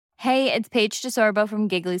Hey, it's Paige DeSorbo from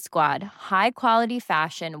Giggly Squad. High quality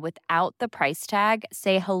fashion without the price tag.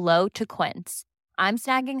 Say hello to Quince. I'm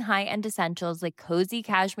snagging high-end essentials like cozy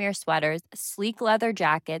cashmere sweaters, sleek leather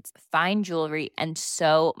jackets, fine jewelry, and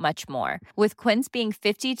so much more. With Quince being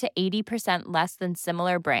 50 to 80% less than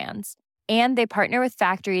similar brands. And they partner with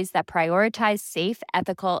factories that prioritize safe,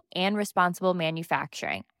 ethical, and responsible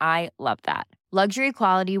manufacturing. I love that. Luxury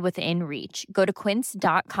quality within reach. Go to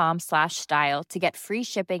quince.com/style to get free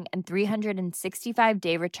shipping and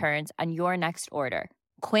 365-day returns on your next order.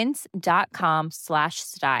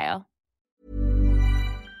 Quince.com/style.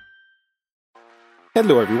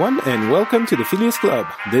 Hello everyone and welcome to the Phileas Club.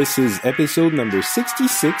 This is episode number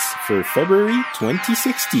 66 for February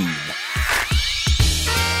 2016.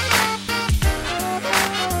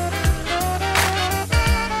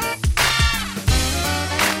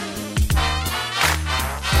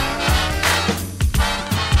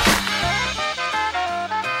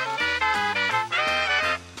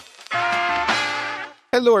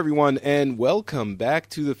 Hello everyone and welcome back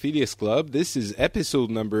to the Phileas Club. This is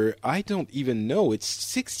episode number, I don't even know, it's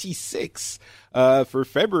 66 for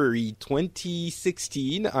February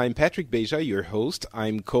 2016. I'm Patrick Beja, your host.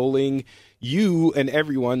 I'm calling you and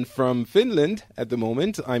everyone from Finland at the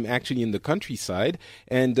moment. I'm actually in the countryside.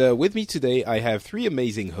 And with me today I have three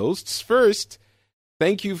amazing hosts. First,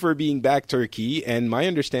 thank you for being back, Turkey. And my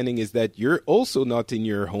understanding is that you're also not in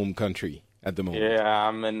your home country at the moment. Yeah,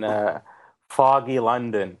 I'm in foggy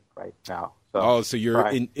London right now. So you're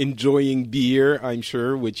enjoying beer, I'm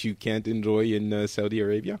sure, which you can't enjoy in Saudi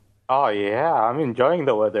Arabia? Oh, yeah, I'm enjoying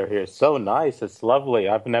the weather here. It's so nice. It's lovely.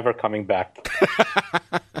 I'm never coming back.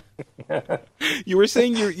 You were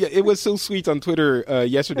saying it was so sweet on Twitter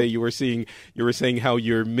yesterday. You were saying how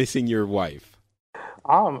you're missing your wife.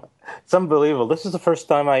 It's unbelievable. This is the first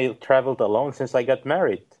time I traveled alone since I got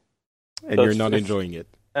married. And so you're not enjoying it?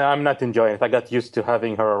 I'm not enjoying it. I got used to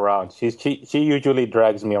having her around. She usually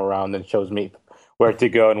drags me around and shows me where to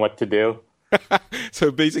go and what to do.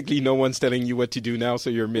 So basically, no one's telling you what to do now, so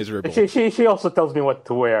you're miserable. She also tells me what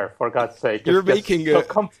to wear. For God's sake, it's so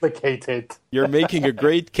complicated. You're making a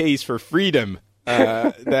great case for freedom.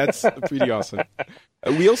 That's pretty awesome.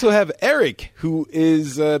 We also have Eric, who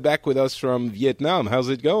is back with us from Vietnam. How's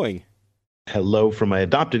it going? Hello from my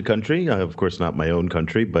adopted country. Of course, not my own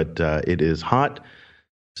country, but it is hot.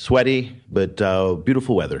 Sweaty, but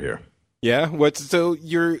beautiful weather here. Yeah?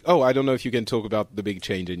 I don't know if you can talk about the big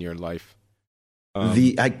change in your life.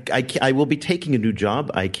 I will be taking a new job.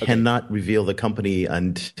 I cannot reveal the company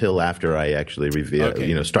until after I actually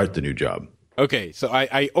start the new job. Okay, so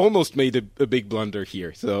I almost made a big blunder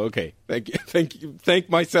here. So, okay, thank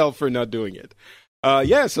myself for not doing it.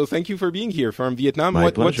 So thank you for being here from Vietnam.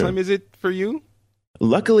 My pleasure. What time is it for you?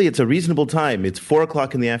 Luckily, it's a reasonable time. It's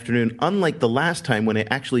 4:00 in the afternoon, unlike the last time when I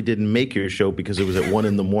actually didn't make your show because it was at 1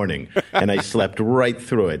 a.m. and I slept right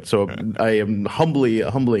through it. So I am humbly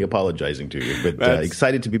apologizing to you, but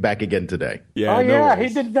excited to be back again today. Yeah, he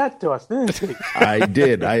did that to us, didn't he? I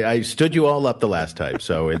did. I stood you all up the last time,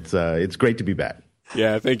 so it's great to be back.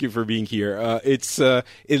 Yeah, thank you for being here. It's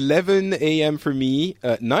 11 a.m. for me,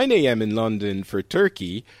 9 a.m. in London for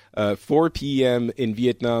Turkey, 4 p.m. in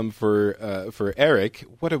Vietnam for Eric.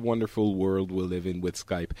 What a wonderful world we live in with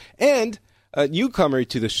Skype. And a newcomer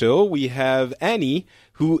to the show, we have Annie,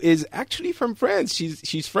 who is actually from France.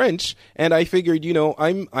 She's French, and I figured,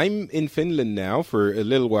 I'm in Finland now for a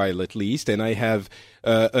little while at least, and I have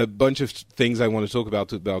a bunch of things I want to talk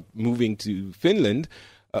about moving to Finland.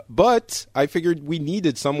 But I figured we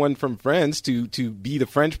needed someone from France to be the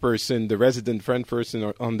French person, the resident French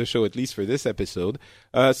person on the show, at least for this episode.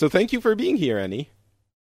 So thank you for being here, Annie.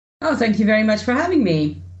 Oh, thank you very much for having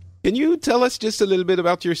me. Can you tell us just a little bit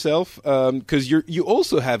about yourself? Because you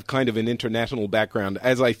also have kind of an international background,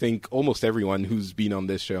 as I think almost everyone who's been on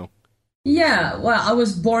this show. Yeah, well, I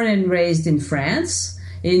was born and raised in France,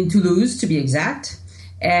 in Toulouse to be exact.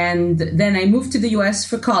 And then I moved to the U.S.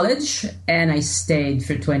 for college, and I stayed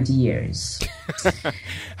for 20 years.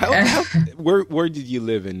 Where did you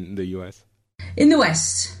live in the U.S.? In the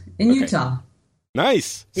West, in Utah.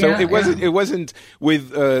 Nice. So it wasn't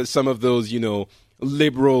with some of those,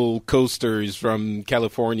 liberal coasters from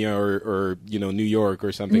California or New York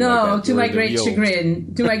or something like that. No, to my great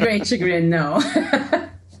chagrin, no.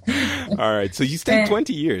 All right. So you stayed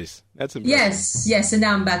 20 years. That's impressive. Yes. And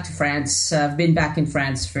now I'm back to France. I've been back in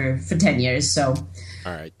France for 10 years. So.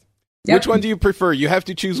 All right. Yep. Which one do you prefer? You have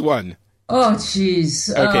to choose one. Oh, jeez.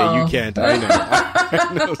 Okay, you can't. I know.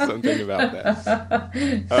 I know something about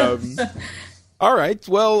that. All right.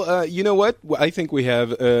 Well, you know what? I think we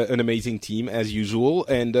have an amazing team as usual,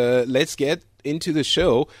 and let's get into the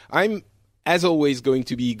show. I'm as always, going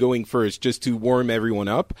to be going first just to warm everyone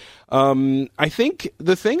up. I think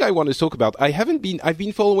the thing I want to talk about, I've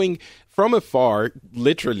been following from afar,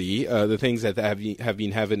 literally, the things that have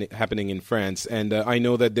been happening in France. And I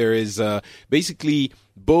know that there is basically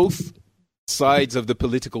both sides of the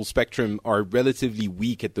political spectrum are relatively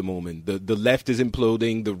weak at the moment. The left is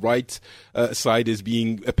imploding. The right side is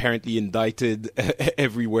being apparently indicted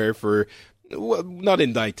everywhere for, well, not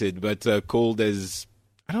indicted, but called as,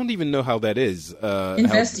 I don't even know how that is.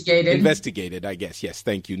 Investigated. Investigated, I guess. Yes,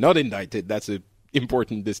 thank you. Not indicted. That's an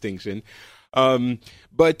important distinction.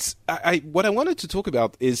 But what I wanted to talk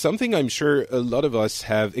about is something I'm sure a lot of us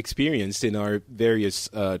have experienced in our various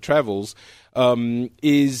travels,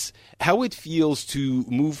 is how it feels to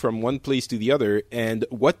move from one place to the other, and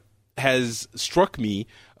what has struck me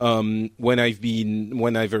when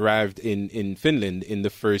I've arrived in Finland in the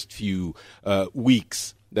first few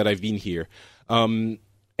weeks that I've been here.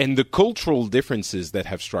 And the cultural differences that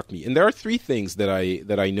have struck me. And there are three things that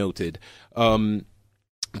I noted.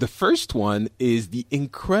 The first one is the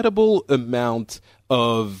incredible amount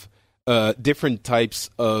of different types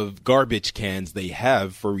of garbage cans they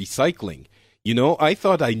have for recycling. You know, I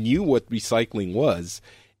thought I knew what recycling was.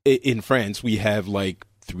 In France, we have like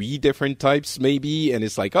 3 different types maybe, and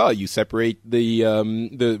it's like, you separate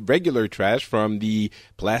the regular trash from the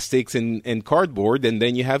plastics and cardboard, and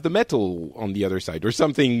then you have the metal on the other side, or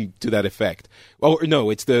something to that effect. Or no,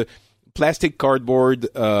 it's the plastic, cardboard,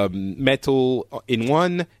 metal in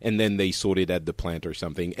one, and then they sort it at the plant or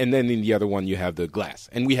something. And then in the other one, you have the glass.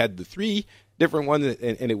 And we had the 3 different ones,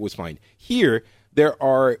 and it was fine. Here, there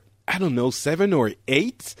are, I don't know, 7 or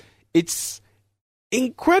 8. It's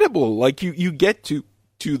incredible. Like, you get to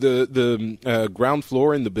the ground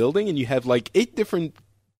floor in the building, and you have like 8 different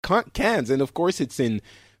cans. And of course, it's in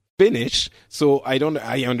Finnish, so I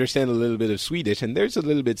understand a little bit of Swedish, and there's a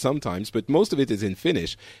little bit sometimes, but most of it is in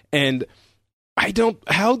Finnish. And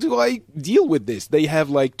how do I deal with this? They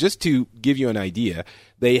have, like, just to give you an idea,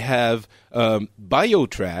 they have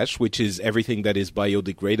biotrash, which is everything that is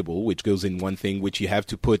biodegradable, which goes in one thing, which you have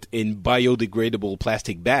to put in biodegradable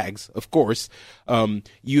plastic bags, of course.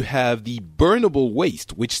 You have the burnable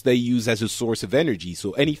waste, which they use as a source of energy.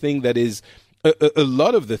 So anything that is a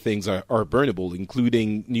lot of the things are burnable,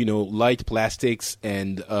 including, light plastics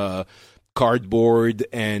and cardboard,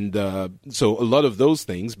 and so a lot of those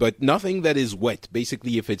things, but nothing that is wet.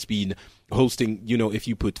 Basically, if it's been hosting, if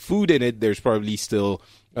you put food in it, there's probably still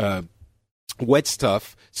wet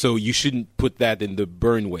stuff, so you shouldn't put that in the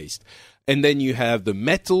burn waste. And then you have the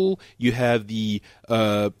metal, you have the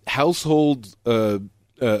household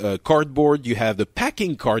cardboard, you have the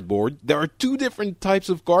packing cardboard. There are 2 different types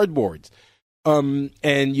of cardboards.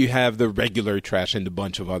 And you have the regular trash and a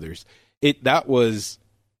bunch of others. That was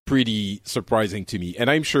pretty surprising to me.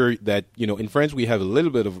 And I'm sure that, in France we have a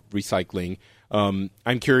little bit of recycling.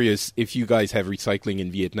 I'm curious if you guys have recycling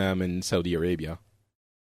in Vietnam and Saudi Arabia.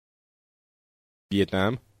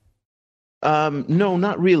 Vietnam? No,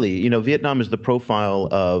 not really. Vietnam is the profile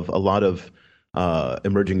of a lot of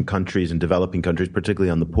emerging countries and developing countries,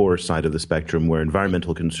 particularly on the poor side of the spectrum, where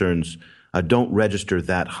environmental concerns don't register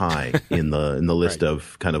that high in the list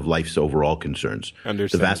of kind of life's overall concerns. The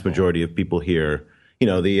vast majority of people here,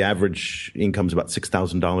 the average income is about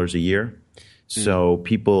 $6,000 a year. So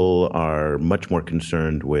people are much more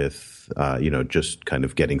concerned with, just kind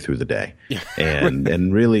of getting through the day.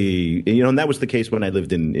 And really, and that was the case when I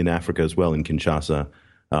lived in Africa as well, in Kinshasa.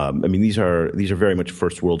 These are very much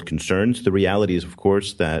first world concerns. The reality is, of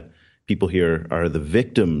course, that people here are the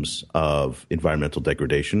victims of environmental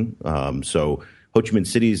degradation. So Ho Chi Minh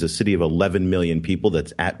City is a city of 11 million people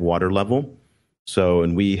that's at water level. So,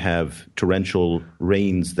 and we have torrential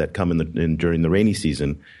rains that come during the rainy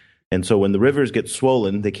season. And so when the rivers get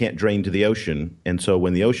swollen, they can't drain to the ocean. And so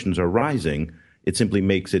when the oceans are rising, it simply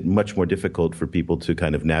makes it much more difficult for people to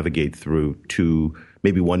kind of navigate through to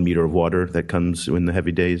maybe 1 meter of water that comes in the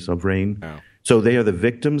heavy days of rain. Oh. So they are the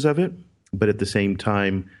victims of it. But at the same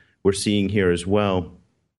time, we're seeing here as well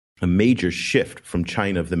a major shift from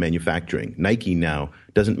China of the manufacturing. Nike now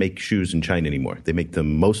doesn't make shoes in China anymore. They make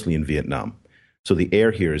them mostly in Vietnam. So the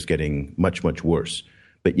air here is getting much, much worse.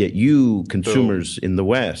 But yet you, consumers in the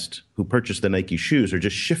West who purchase the Nike shoes, are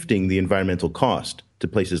just shifting the environmental cost to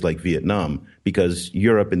places like Vietnam because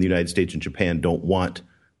Europe and the United States and Japan don't want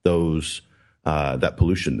that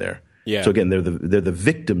pollution there. Yeah. So again, they're the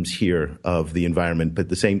victims here of the environment, but at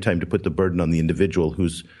the same time to put the burden on the individual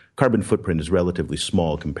whose carbon footprint is relatively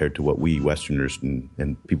small compared to what we Westerners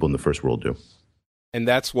and people in the first world do. And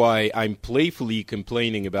that's why I'm playfully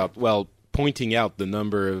complaining about, pointing out the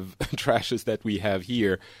number of trashes that we have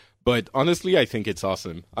here. But honestly, I think it's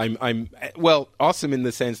awesome. I'm well, awesome in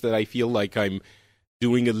the sense that I feel like I'm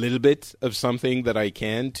doing a little bit of something that I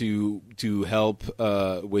can to help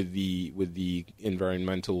with the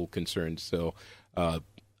environmental concerns. So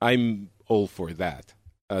I'm all for that.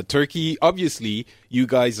 Turkey, obviously, you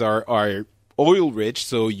guys are oil rich,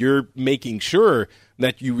 so you're making sure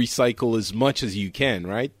that you recycle as much as you can,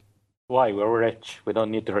 right? Why? We're rich. We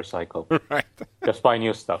don't need to recycle. Right. Just buy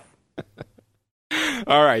new stuff.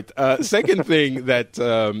 All right. Second thing that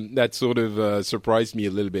that sort of surprised me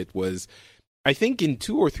a little bit was, I think in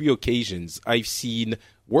 2 or 3 occasions, I've seen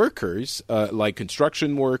workers, like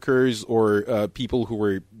construction workers or people who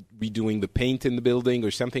were redoing the paint in the building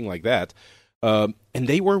or something like that, and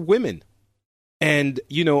they were women. And,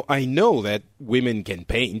 I know that women can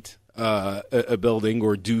paint a building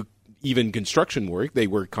or do even construction work. They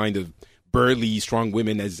were kind of burly, strong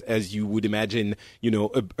women, as you would imagine.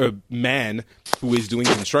 A man who is doing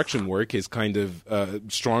construction work is kind of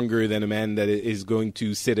stronger than a man that is going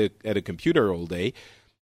to sit at a computer all day.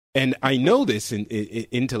 And I know this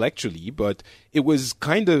intellectually, but it was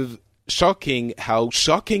kind of shocking how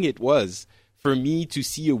shocking it was for me to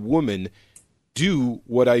see a woman do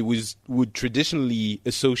what I would traditionally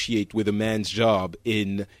associate with a man's job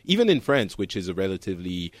even in France, which is a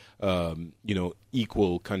relatively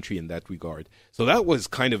equal country in that regard. So that was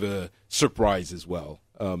kind of a surprise as well.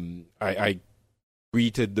 I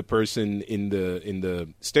greeted the person in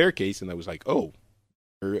the staircase, and I was like, "Oh,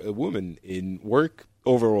 you're a woman in work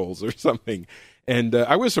overalls or something," and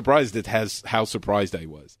I was surprised at how surprised I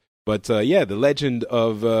was. But the legend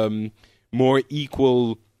of more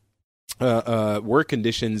equal work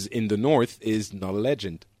conditions in the North is not a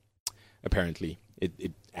legend. Apparently,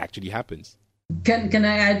 it actually happens. Can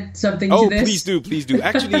I add something to this? Please do.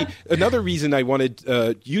 Actually, another reason I wanted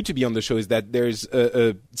you to be on the show is that there's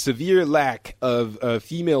a severe lack of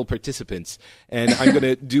female participants, and I'm going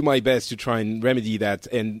to do my best to try and remedy that.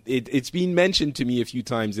 And it's been mentioned to me a few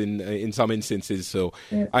times in some instances, so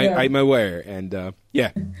I'm aware. And go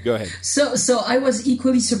ahead. So I was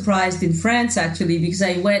equally surprised in France, actually, because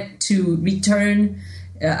I went to return.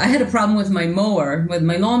 I had a problem with my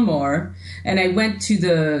lawnmower, and I went to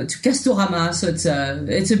Castorama, so it's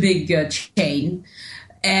a big chain,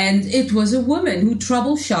 and it was a woman who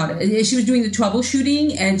troubleshot. She was doing the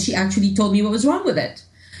troubleshooting, and she actually told me what was wrong with it.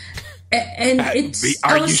 And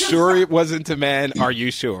are you sure it wasn't a man? Are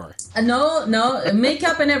you sure? No,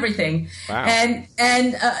 makeup and everything. Wow.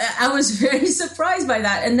 And I was very surprised by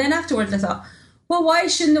that. And then afterwards, I thought, well, why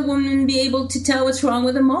shouldn't a woman be able to tell what's wrong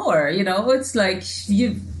with a mower? It's like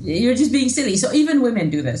you're just being silly. So even women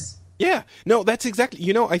do this. Yeah, no, that's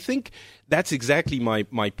exactly. I think that's exactly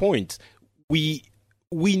my point. We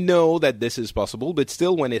know that this is possible, but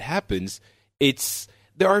still, when it happens,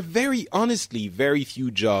 there are very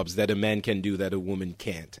few jobs that a man can do that a woman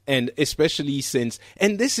can't, and especially since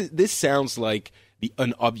this sounds like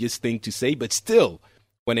an obvious thing to say, but still,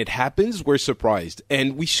 when it happens, we're surprised,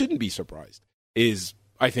 and we shouldn't be surprised. Is,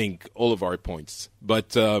 I think, all of our points.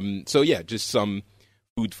 But, just some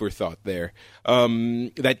food for thought there.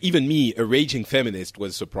 That even me, a raging feminist,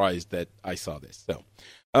 was surprised that I saw this. So,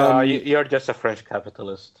 you're just a French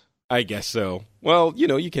capitalist. I guess so. Well,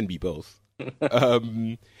 you can be both.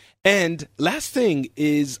 And last thing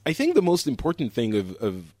is, I think the most important thing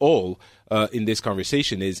of all in this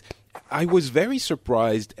conversation is, I was very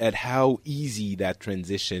surprised at how easy that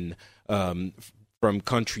transition from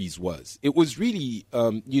countries was. It was really,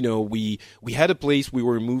 we had a place we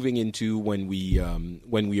were moving into when we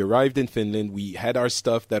arrived in Finland. We had our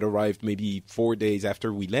stuff that arrived maybe 4 days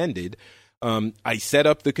after we landed. I set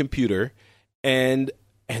up the computer, and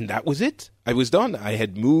that was it. I was done. I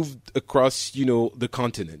had moved across, the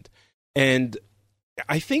continent. And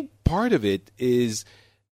I think part of it is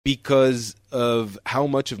because of how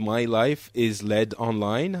much of my life is led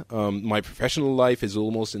online. My professional life is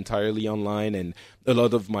almost entirely online, and a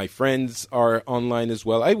lot of my friends are online as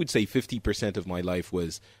well. I would say 50% of my life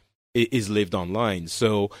is lived online.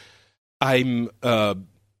 So I'm,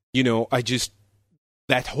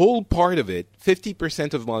 that whole part of it,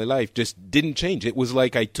 50% of my life just didn't change. It was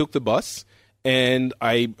like I took the bus and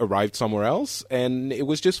I arrived somewhere else, and it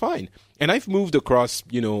was just fine. And I've moved across,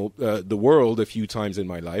 the world a few times in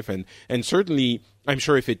my life, and certainly, I'm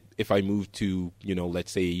sure if I moved to,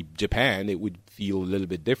 let's say Japan, it would feel a little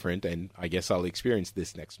bit different, and I guess I'll experience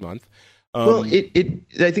this next month. Well,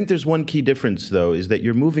 I think there's one key difference, though, is that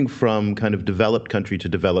you're moving from kind of developed country to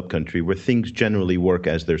developed country, where things generally work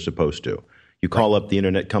as they're supposed to. You call up the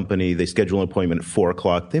internet company, they schedule an appointment at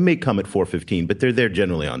 4:00. They may come at 4:15, but they're there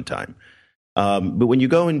generally on time. But when you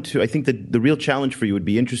go into, I think that the real challenge for you would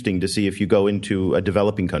be interesting to see if you go into a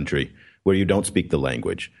developing country where you don't speak the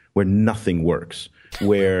language, where nothing works,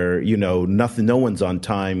 where, nothing, no one's on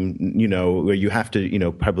time, where you have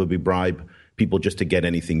to, probably bribe people just to get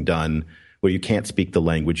anything done, where you can't speak the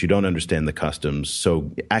language, you don't understand the customs.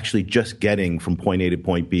 So actually just getting from point A to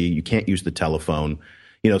point B, you can't use the telephone.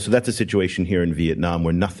 So that's a situation here in Vietnam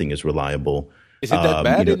where nothing is reliable. Is it that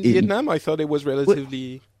bad in Vietnam? I thought it was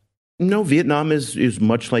relatively... No, Vietnam is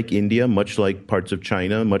much like India, much like parts of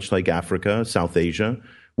China, much like Africa, South Asia,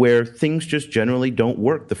 where things just generally don't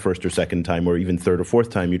work the first or second time or even third or fourth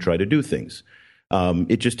time you try to do things.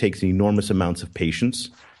 It just takes enormous amounts of patience.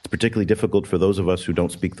 It's particularly difficult for those of us who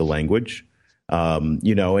don't speak the language.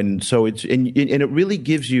 And so it really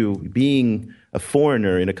gives you, being a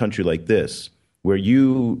foreigner in a country like this, where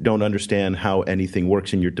you don't understand how anything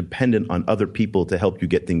works and you're dependent on other people to help you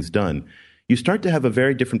get things done. You start to have a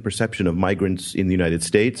very different perception of migrants in the United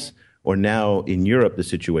States, or now in Europe, the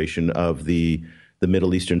situation of the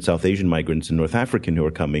Middle Eastern, South Asian migrants and North African who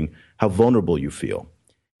are coming, how vulnerable you feel.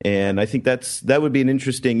 And I think that would be an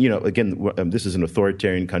interesting, again, this is an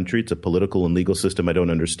authoritarian country. It's a political and legal system I don't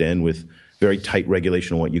understand, with very tight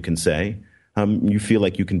regulation on what you can say. You feel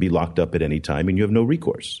like you can be locked up at any time and you have no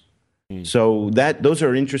recourse. So those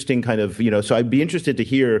are interesting kind of, so I'd be interested to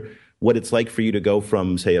hear what it's like for you to go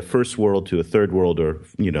from, say, a first world to a third world, or,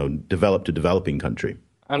 developed to developing country.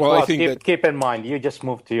 And well, keep in mind, you just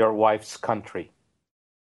moved to your wife's country.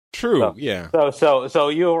 True, yeah. So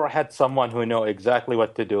you had someone who knew exactly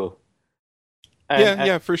what to do.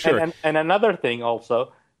 And, for sure. And another thing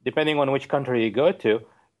also, depending on which country you go to,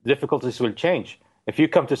 difficulties will change. If you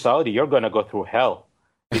come to Saudi, you're going to go through hell.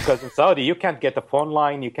 Because in Saudi, you can't get a phone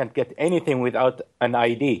line, you can't get anything without an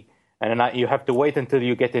ID. And you have to wait until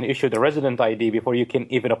you get issued a resident ID before you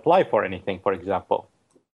can even apply for anything, for example.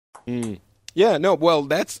 Yeah, no, well,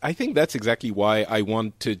 I think that's exactly why I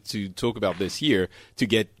wanted to talk about this here, to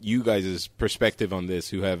get you guys' perspective on this,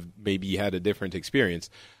 who have maybe had a different experience.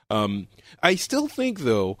 I still think,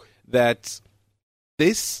 though, that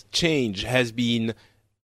this change has been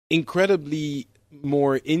incredibly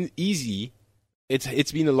more easy.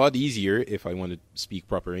 It's been a lot easier, if I want to speak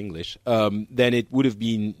proper English, than it would have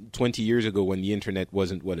been 20 years ago when the internet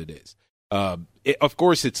wasn't what it is. Of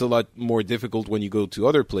course, it's a lot more difficult when you go to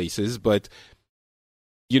other places, but,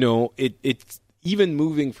 it's even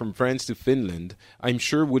moving from France to Finland, I'm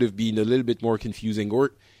sure would have been a little bit more confusing,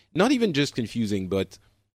 or not even just confusing, but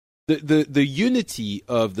the unity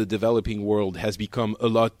of the developing world has become a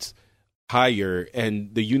lot higher,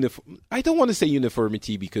 and I don't want to say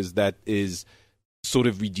uniformity, because that is sort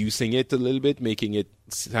of reducing it a little bit, making it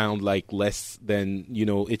sound like less than,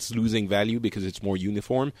 it's losing value because it's more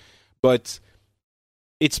uniform. But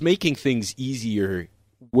it's making things easier,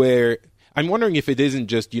 where I'm wondering if it isn't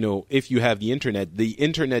just, if you have the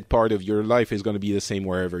internet part of your life is going to be the same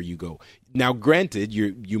wherever you go. Now, granted,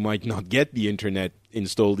 you might not get the internet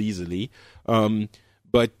installed easily,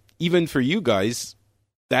 but even for you guys,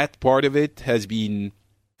 that part of it has been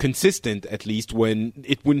consistent, at least, when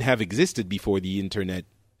it wouldn't have existed before the internet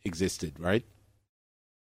existed, right?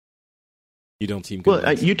 You don't seem convinced.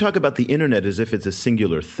 Well, you talk about the internet as if it's a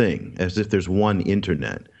singular thing, as if there's one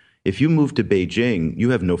internet. If you move to Beijing,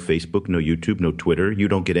 you have no Facebook, no YouTube, no Twitter. You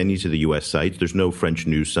don't get any to the U.S. sites. There's no French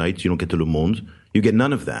news sites. You don't get to Le Monde. You get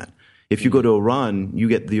none of that. If you go to Iran, you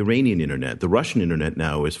get the Iranian internet. The Russian internet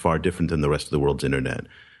now is far different than the rest of the world's internet.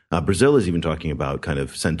 Brazil is even talking about kind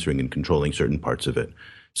of censoring and controlling certain parts of it.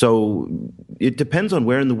 So it depends on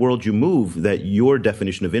where in the world you move that your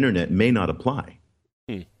definition of internet may not apply.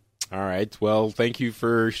 All right. Well, thank you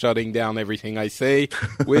for shutting down everything I say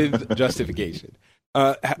with justification.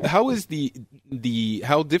 How is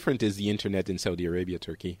how different is the internet in Saudi Arabia,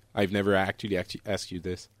 Turkey? I've never actually asked you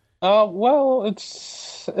this. Well,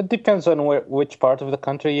 it depends on which part of the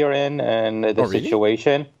country you're in and the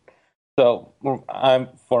situation. So, I'm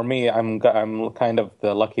kind of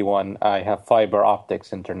the lucky one. I have fiber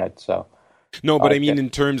optics internet, so. No, but I mean in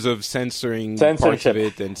terms of censoring parts of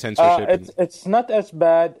it and censorship. It's not as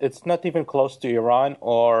bad. It's not even close to Iran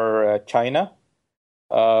or China,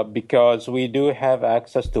 because we do have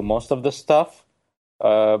access to most of the stuff.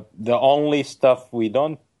 The only stuff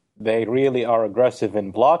they really are aggressive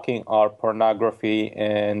in blocking are pornography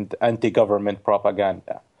and anti-government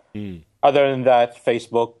propaganda. Other than that,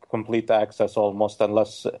 Facebook, complete access almost,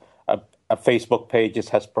 unless a Facebook page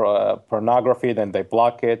has pornography, then they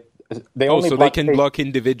block it. They can block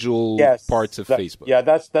individual parts of Facebook. Yeah,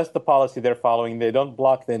 that's the policy they're following. They don't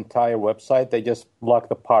block the entire website. They just block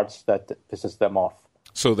the parts that pisses them off.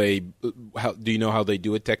 So do you know how they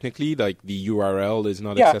do it technically? Like the URL is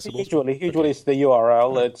not Yeah, accessible? usually it's the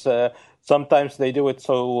URL. It's sometimes they do it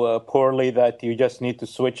so poorly that you just need to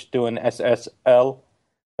switch to an SSL,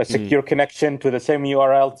 a secure connection to the same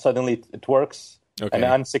URL. Suddenly it works. Okay. And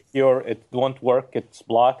unsecure, it won't work. It's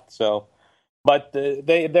blocked. So, but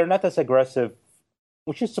they're not as aggressive,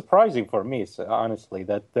 which is surprising for me, honestly,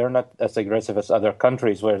 that they're not as aggressive as other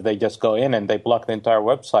countries where they just go in and they block the entire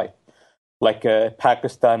website. Like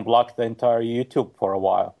Pakistan blocked the entire YouTube for a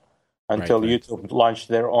while until Right. YouTube launched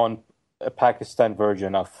their own Pakistan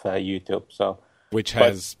version of YouTube. So, Which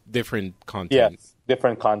has different content. yes,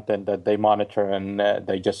 different content that they monitor, and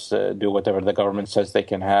they just do whatever the government says they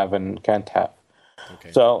can have and can't have.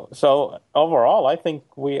 Okay. So overall, I think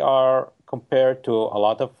we are, compared to a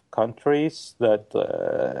lot of countries that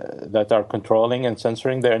are controlling and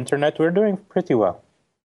censoring their internet, we're doing pretty well.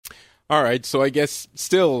 All right. So I guess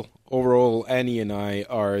still, overall, Annie and I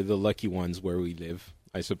are the lucky ones where we live,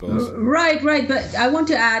 I suppose. Right. But I want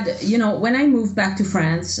to add, when I moved back to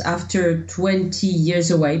France after 20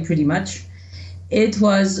 years away, pretty much, it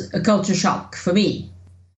was a culture shock for me.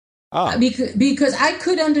 Because I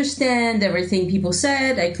could understand everything people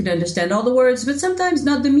said, I could understand all the words, but sometimes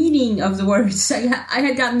not the meaning of the words. I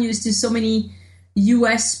had gotten used to so many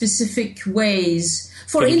U.S. specific ways.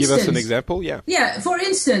 Can you give us an example? Yeah. Yeah. For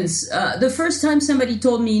instance, the first time somebody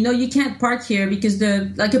told me, "No, you can't park here because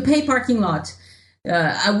like a pay parking lot."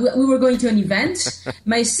 We were going to an event.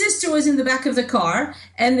 My sister was in the back of the car,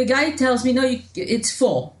 and the guy tells me, "No, it's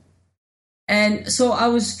full." And so I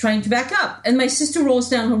was trying to back up, and my sister rolls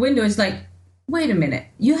down her window. Is like, "Wait a minute,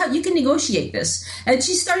 you can negotiate this." And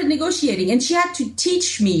she started negotiating, and she had to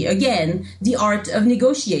teach me again the art of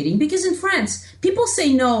negotiating, because in France, people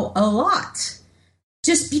say no a lot,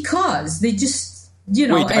 just because they just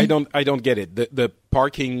Wait, I don't get it. The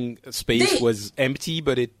parking space was empty,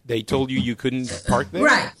 but they told you couldn't park there.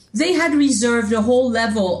 Right? They had reserved a whole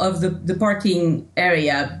level of the parking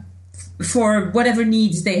area for whatever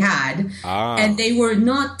needs they had, and they were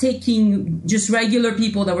not taking just regular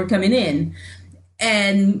people that were coming in,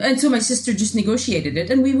 and so my sister just negotiated it,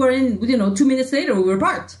 and we were in. 2 minutes later, we were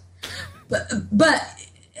parked. But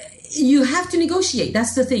you have to negotiate.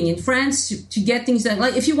 That's the thing in France to get things done.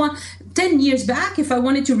 Like if you want 10 years back, if I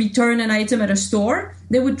wanted to return an item at a store,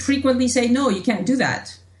 they would frequently say, "No, you can't do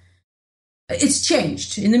that." It's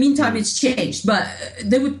changed. In the meantime, it's changed. But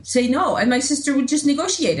they would say no, and my sister would just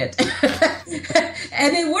negotiate it.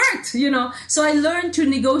 And it worked, So I learned to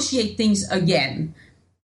negotiate things again.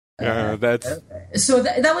 So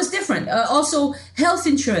that was different. Also, health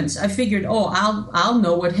insurance. I figured, I'll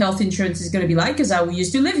know what health insurance is going to be like because I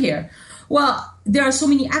used to live here. Well, there are so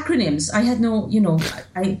many acronyms. I had no,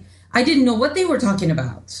 I didn't know what they were talking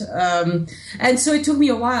about. And so it took me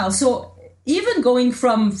a while. So even going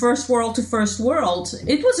from first world to first world,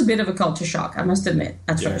 it was a bit of a culture shock, I must admit,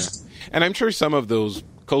 at first. And I'm sure some of those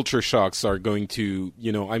culture shocks are going to,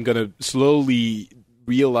 I'm going to slowly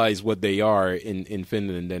realize what they are in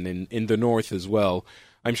Finland and in the north as well.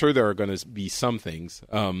 I'm sure there are going to be some things.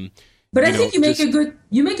 But I think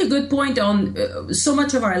you make a good point on so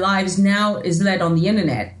much of our lives now is led on the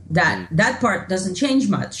internet that part doesn't change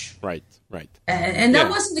much. Right. And that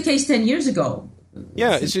wasn't the case 10 years ago.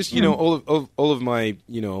 Yeah, it's just, all of my,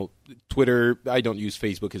 Twitter, I don't use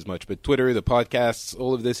Facebook as much, but Twitter, the podcasts,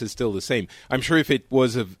 all of this is still the same. I'm sure if it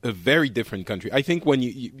was a very different country, I think when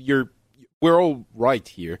we're all right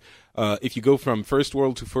here. If you go from first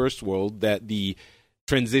world to first world, that the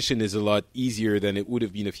transition is a lot easier than it would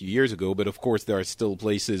have been a few years ago. But of course, there are still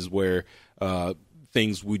places where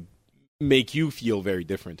things would make you feel very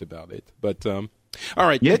different about it. But all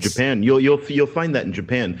right, yeah, Japan. You'll find that in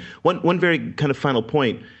Japan. One very kind of final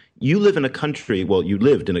point. You live in a country. Well, you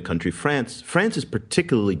lived in a country, France. France is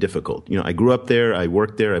particularly difficult. I grew up there. I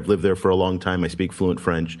worked there. I've lived there for a long time. I speak fluent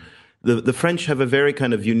French. The French have a very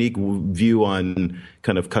kind of unique view on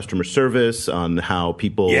kind of customer service, on how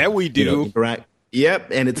people we do interact. Yep,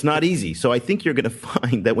 and it's not easy. So I think you're going to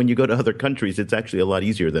find that when you go to other countries, it's actually a lot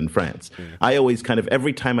easier than France. I always kind of,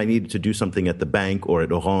 every time I needed to do something at the bank or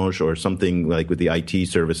at Orange or something like with the IT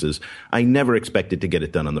services, I never expected to get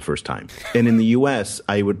it done on the first time. And in the U.S.,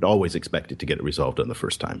 I would always expect it to get it resolved on the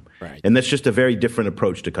first time. Right. And that's just a very different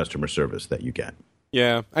approach to customer service that you get.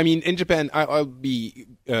 Yeah, I mean, in Japan, I'll be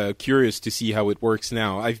curious to see how it works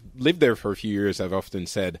now. I've lived there for a few years, I've often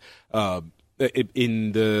said,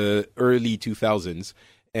 in the early 2000s,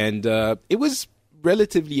 and it was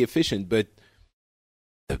relatively efficient, but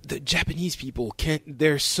the Japanese people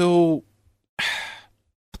they're so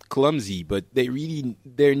clumsy, but they're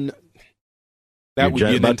That would be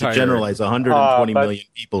an about entire to generalize 120 but- million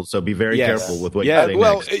people, so be very Yes. careful with what Yeah, you say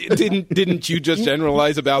well, next. didn't you just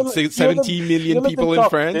generalize about You live- 17 million you live people in Tokyo,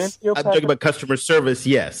 France? didn't you, I'm talking Patrick? about customer service.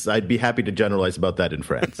 Yes, I'd be happy to generalize about that in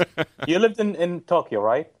France. You lived in Tokyo,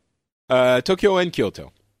 right? Tokyo and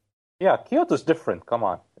Kyoto. Yeah, Kyoto's different. Come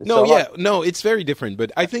on. No, it's very different.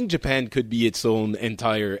 But I think Japan could be its own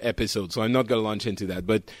entire episode, so I'm not going to launch into that.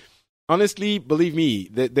 But honestly, believe me,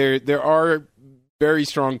 that there are very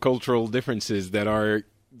strong cultural differences that are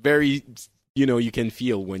very, you can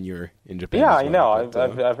feel when you're in Japan. Yeah, as I know. well.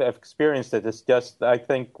 But, I've experienced it. It's just I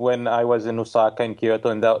think when I was in Osaka and Kyoto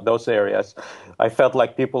and those areas, I felt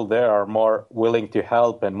like people there are more willing to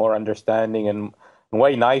help and more understanding and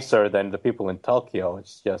way nicer than the people in Tokyo.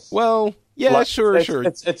 It's just well, yeah, like, sure.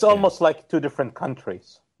 It's almost like two different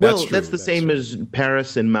countries. That's Well, true, that's the that's same true. as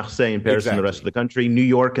Paris and Marseille and Paris and the rest of Exactly. the country, New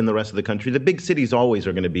York and the rest of the country. The big cities always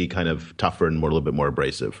are going to be kind of tougher and a little bit more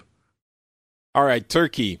abrasive. All right,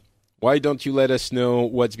 Turkey. Why don't you let us know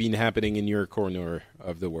what's been happening in your corner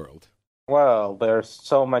of the world? Well, there's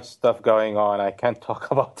so much stuff going on. I can't talk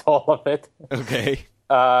about all of it. Okay.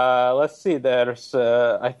 Let's see. There's,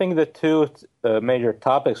 I think, the two major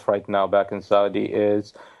topics right now back in Saudi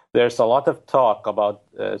is there's a lot of talk about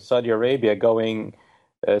Saudi Arabia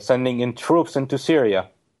sending in troops into Syria,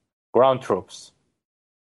 ground troops,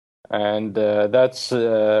 and that's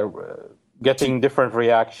getting different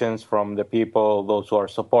reactions from the people, those who are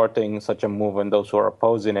supporting such a move and those who are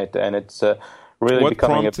opposing it, and it's really What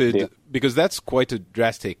becoming a big deal. prompted? Because that's quite a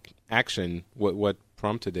drastic action. What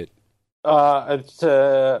prompted it?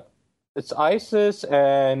 It's ISIS,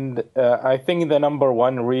 and I think the number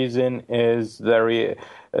one reason is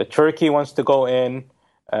Turkey wants to go in.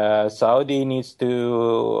 Saudi needs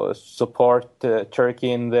to support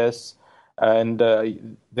Turkey in this, and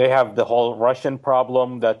they have the whole Russian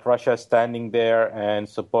problem that Russia is standing there and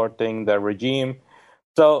supporting the regime.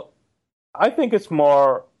 So I think it's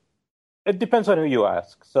more. It depends on who you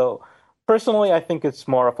ask. So. Personally, I think it's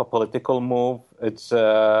more of a political move. It's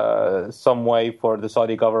some way for the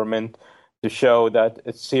Saudi government to show that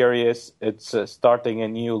it's serious. It's starting a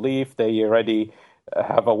new leaf. They already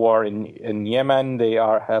have a war in Yemen. They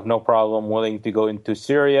have no problem willing to go into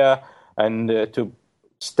Syria and to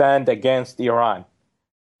stand against Iran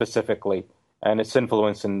specifically and its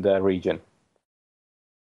influence in the region.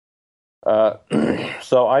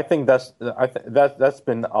 So I think that's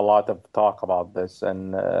been a lot of talk about this,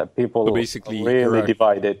 and people So basically, really Iraq-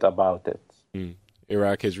 divided about it.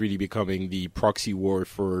 Iraq is really becoming the proxy war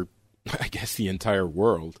for, I guess, the entire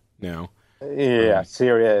world now. Yeah,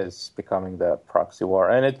 Syria is becoming the proxy war,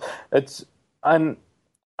 and and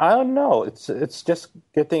I don't know. It's just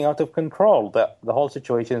getting out of control. The whole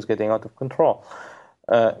situation is getting out of control.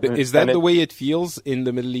 Is that the way it feels in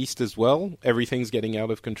the Middle East as well? Everything's getting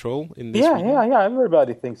out of control in this region? Yeah.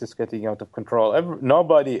 Everybody thinks it's getting out of control.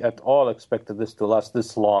 Nobody at all expected this to last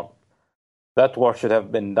this long. That war should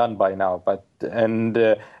have been done by now.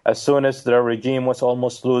 As soon as the regime was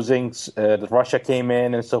almost losing, Russia came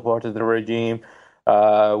in and supported the regime.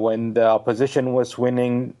 When the opposition was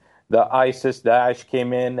winning, the ISIS, Daesh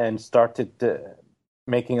came in and started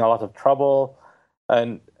making a lot of trouble.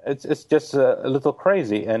 And it's just a little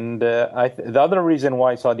crazy. And the other reason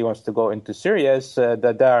why Saudi wants to go into Syria is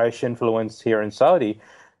the Daesh influence here in Saudi.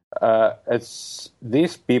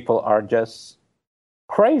 These people are just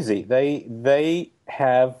crazy. They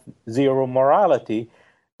have zero morality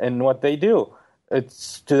in what they do.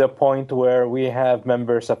 It's to the point where we have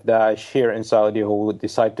members of Daesh here in Saudi who would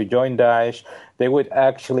decide to join Daesh. They would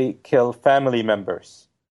actually kill family members.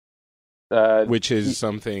 Which is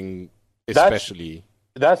something especially...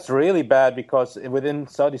 That's really bad because within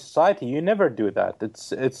Saudi society, you never do that. It's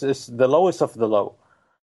the lowest of the low.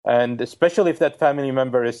 And especially if that family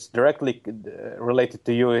member is directly related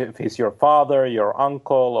to you, if he's your father, your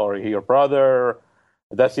uncle, or your brother,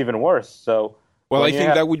 that's even worse. So, well, I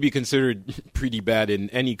think that would be considered pretty bad in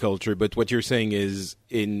any culture. But what you're saying is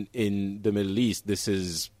in the Middle East, this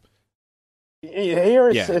is...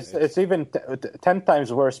 Here it's even 10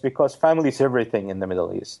 times worse because family is everything in the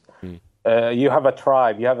Middle East. You have a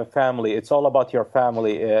tribe, you have a family. It's all about your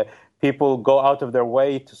family. People go out of their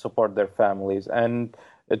way to support their families. And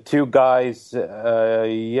two guys,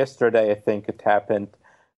 yesterday, I think it happened,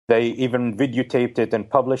 they even videotaped it and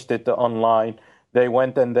published it online. They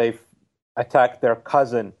went and they attacked their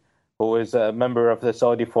cousin, who is a member of the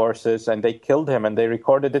Saudi forces, and they killed him, and they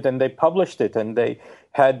recorded it, and they published it, and they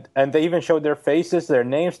even showed their faces, their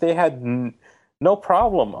names. They had no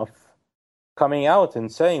problem of coming out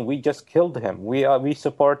and saying, we just killed him. We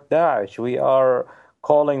support Daesh. We are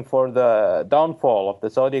calling for the downfall of the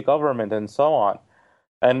Saudi government and so on.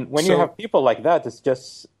 And when you have people like that, it's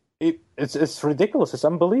just it's ridiculous. It's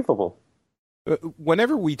unbelievable.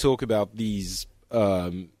 Whenever we talk about these,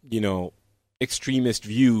 extremist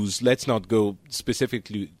views, let's not go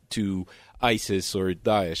specifically to ISIS or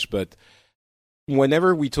Daesh, but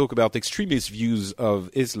whenever we talk about extremist views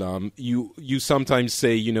of Islam, you sometimes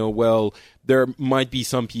say, well, there might be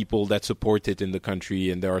some people that support it in the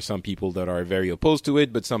country, and there are some people that are very opposed to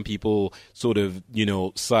it, but some people sort of,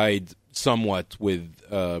 side somewhat with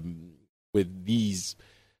these,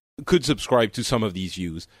 could subscribe to some of these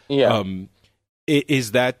views. Yeah.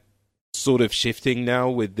 Is that sort of shifting now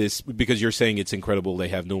with this? Because you're saying it's incredible they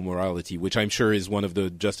have no morality, which I'm sure is one of the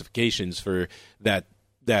justifications for that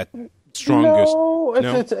strongest.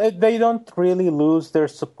 No, they don't really lose their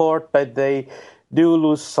support, but they do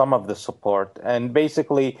lose some of the support. And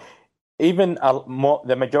basically, even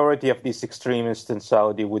the majority of these extremists in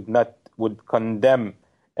Saudi would condemn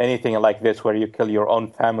anything like this, where you kill your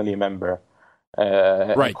own family member,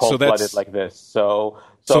 right? Cold-blooded like this. So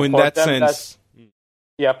in that sense,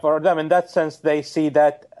 for them, in that sense, they see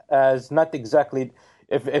that as not exactly.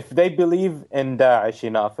 If they believe in Daesh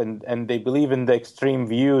enough and they believe in the extreme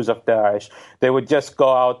views of Daesh, they would just go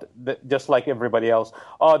out just like everybody else.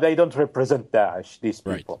 Oh, they don't represent Daesh, these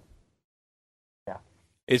people. Right.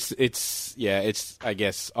 Yeah. It's I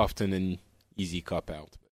guess often an easy cop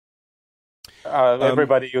out.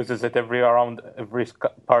 Everybody uses it around every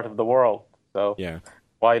part of the world. So yeah,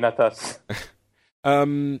 why not us?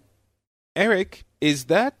 Eric, is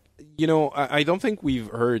that I don't think we've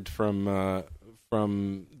heard from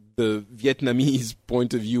the Vietnamese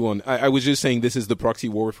point of view on. I was just saying this is the proxy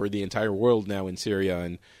war for the entire world now in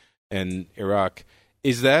Syria and Iraq.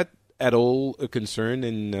 Is that at all a concern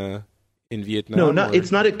in Vietnam? No,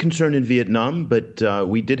 it's not a concern in Vietnam, but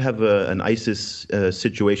we did have an ISIS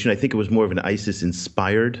situation. I think it was more of an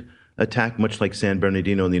ISIS-inspired attack, much like San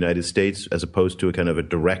Bernardino in the United States, as opposed to a kind of a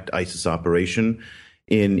direct ISIS operation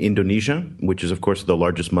in Indonesia, which is, of course, the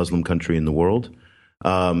largest Muslim country in the world.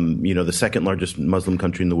 The second largest Muslim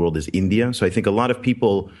country in the world is India. So I think a lot of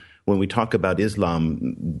people, when we talk about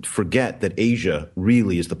Islam, forget that Asia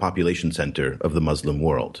really is the population center of the Muslim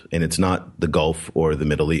world, and it's not the Gulf or the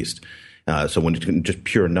Middle East. So when it's just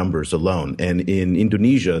pure numbers alone. And in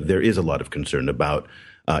Indonesia, there is a lot of concern about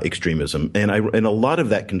extremism, and a lot of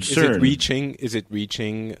that concern is it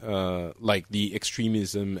reaching like the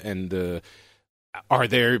extremism and are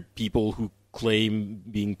there people who claim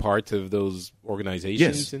being part of those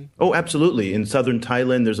organizations? Yes. Oh, absolutely. In southern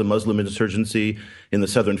Thailand, there's a Muslim insurgency. In the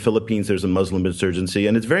southern Philippines, there's a Muslim insurgency.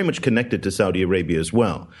 And it's very much connected to Saudi Arabia as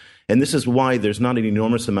well. And this is why there's not an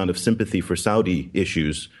enormous amount of sympathy for Saudi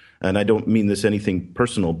issues. And I don't mean this anything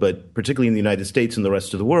personal, but particularly in the United States and the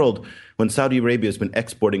rest of the world, when Saudi Arabia has been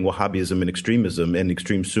exporting Wahhabism and extremism and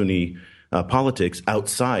extreme Sunni politics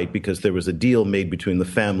outside, because there was a deal made between the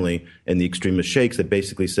family and the extremist sheikhs that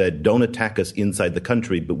basically said, don't attack us inside the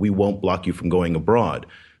country, but we won't block you from going abroad.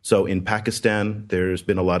 So in Pakistan, there's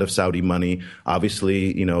been a lot of Saudi money.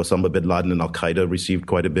 Obviously, Osama bin Laden and Al-Qaeda received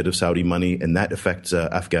quite a bit of Saudi money, and that affects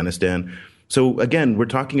Afghanistan. So again, we're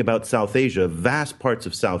talking about South Asia, vast parts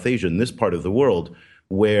of South Asia in this part of the world,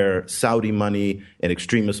 where Saudi money and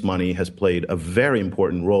extremist money has played a very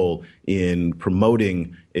important role in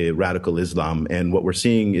promoting radical Islam. And what we're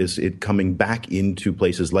seeing is it coming back into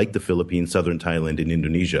places like the Philippines, southern Thailand, and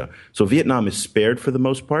Indonesia. So Vietnam is spared for the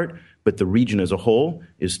most part, but the region as a whole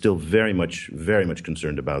is still very much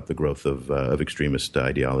concerned about the growth of extremist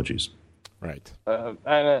ideologies. Right. And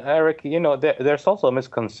Eric, there's also a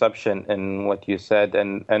misconception in what you said,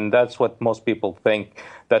 and that's what most people think,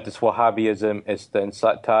 that this Wahhabism is the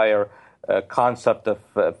entire concept of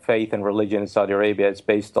faith and religion in Saudi Arabia. It's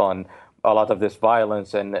based on a lot of this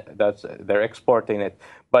violence, and they're exporting it.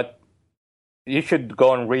 But you should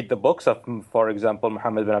go and read the books of, for example,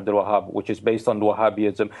 Muhammad bin Abdul Wahhab, which is based on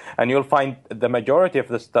Wahhabism, and you'll find the majority of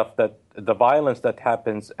the stuff, that the violence that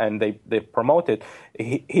happens and they promote it,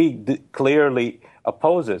 he clearly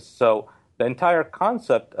opposes. So the entire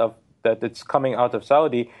concept of that it's coming out of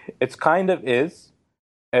Saudi, it's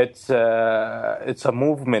a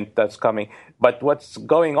movement that's coming. But what's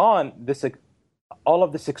going on, all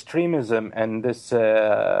of this extremism and this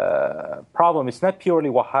problem, it's not purely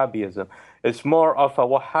Wahhabism. It's more of a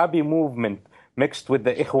Wahhabi movement mixed with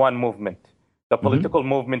the Ikhwan movement, the political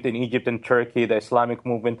movement in Egypt and Turkey, the Islamic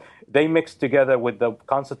movement. They mix together with the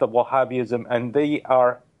concept of Wahhabism, and they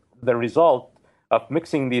are the result of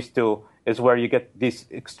mixing these two is where you get these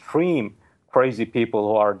extreme crazy people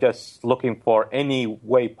who are just looking for any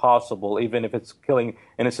way possible, even if it's killing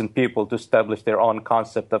innocent people, to establish their own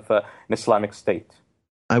concept of an Islamic state.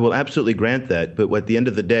 I will absolutely grant that, but at the end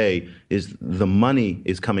of the day is the money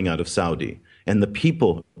is coming out of Saudi and the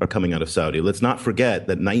people are coming out of Saudi. Let's not forget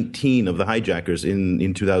that 19 of the hijackers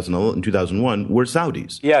in 2001 were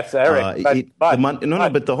Saudis. Yes, Eric,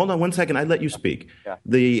 Hold on one second. I'd let you speak. Yeah.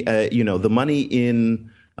 The money in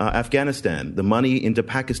Afghanistan, the money into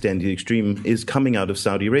Pakistan, the extreme, is coming out of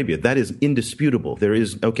Saudi Arabia. That is indisputable.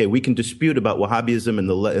 We can dispute about Wahhabism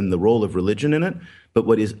and the role of religion in it, but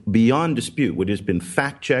what is beyond dispute, what has been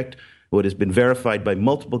fact-checked, what has been verified by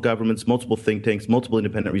multiple governments, multiple think tanks, multiple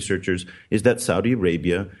independent researchers, is that Saudi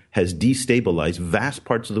Arabia has destabilized vast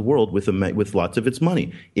parts of the world with lots of its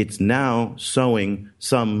money. It's now sowing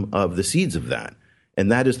some of the seeds of that,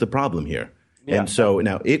 and that is the problem here. Yeah. And so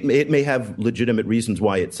now it may have legitimate reasons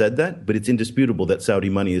why it said that, but it's indisputable that Saudi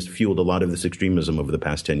money has fueled a lot of this extremism over the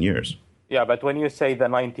past 10 years. Yeah, but when you say the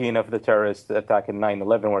 19 of the terrorist attack in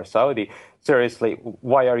 9/11 were Saudi, seriously,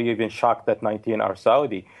 why are you even shocked that 19 are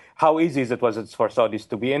Saudi? How easy was it for Saudis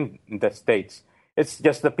to be in the States? It's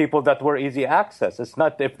just the people that were easy access. It's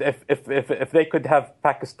not if they could have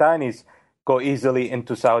Pakistanis go easily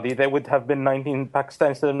into Saudi, there would have been 19 Pakistanis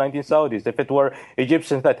instead of 19 Saudis. If it were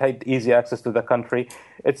Egyptians that had easy access to the country,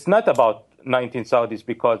 it's not about 19 Saudis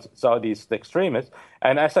because Saudi is the extremist.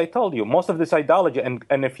 And as I told you, most of this ideology,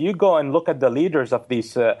 and if you go and look at the leaders of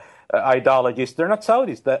these ideologies, they're not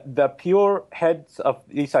Saudis. The pure heads of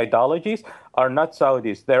these ideologies are not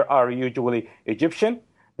Saudis. They are usually Egyptian,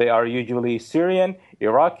 they are usually Syrian,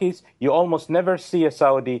 Iraqis. You almost never see a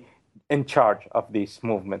Saudi in charge of these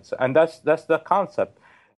movements. And that's the concept.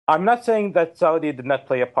 I'm not saying that Saudi did not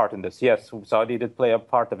play a part in this. Yes, Saudi did play a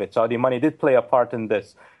part of it. Saudi money did play a part in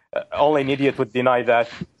this. Only an idiot would deny that,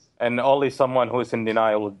 and only someone who is in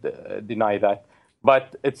denial would deny that.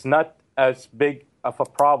 But it's not as big of a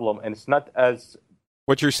problem, and it's not as...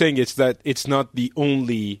 What you're saying is that it's not the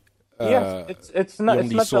only... it's not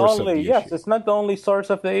the only source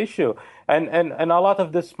of the issue. And a lot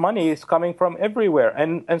of this money is coming from everywhere.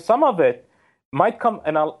 And some of it might come,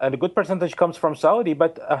 and a good percentage comes from Saudi,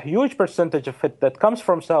 but a huge percentage of it that comes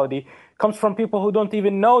from Saudi comes from people who don't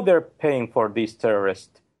even know they're paying for these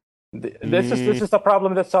terrorists. This is the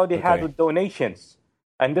problem that Saudi had with donations.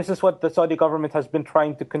 And this is what the Saudi government has been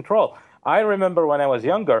trying to control. I remember when I was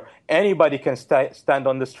younger, anybody can stand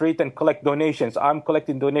on the street and collect donations. I'm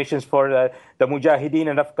collecting donations for the Mujahideen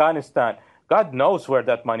in Afghanistan. God knows where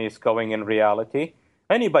that money is going in reality.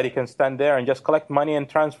 Anybody can stand there and just collect money and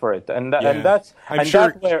transfer it. That's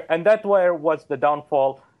where was the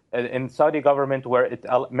downfall in Saudi government, where it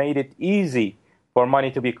made it easy for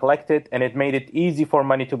money to be collected, and it made it easy for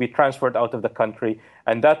money to be transferred out of the country,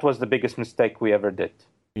 and that was the biggest mistake we ever did.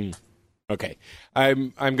 Okay,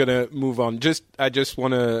 I'm gonna move on. I just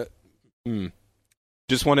want to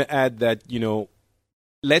add that,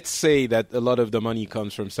 let's say that a lot of the money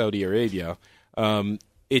comes from Saudi Arabia.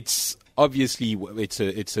 It's obviously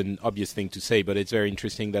it's an obvious thing to say, but it's very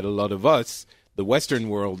interesting that a lot of us, the Western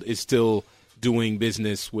world, is still doing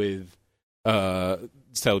business with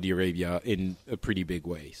Saudi Arabia in a pretty big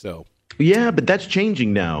way. So yeah, but that's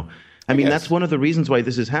changing now. I mean, that's one of the reasons why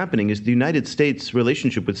this is happening, is the United States'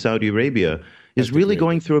 relationship with Saudi Arabia is really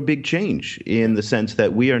going through a big change, in the sense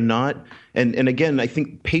that we are not, and again, I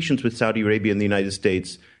think patience with Saudi Arabia and the United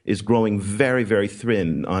States is growing very, very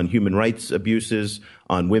thin on human rights abuses,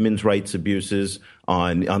 on women's rights abuses,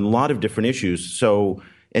 on a lot of different issues. So,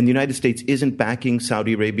 and the United States isn't backing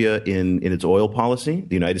Saudi Arabia in its oil policy.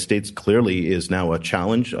 The United States clearly is now a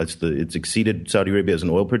challenge. It's exceeded Saudi Arabia as an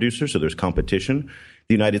oil producer, so there's competition.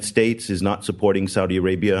 The United States is not supporting Saudi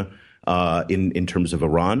Arabia in terms of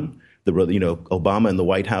Iran. Obama and the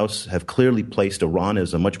White House have clearly placed Iran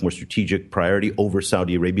as a much more strategic priority over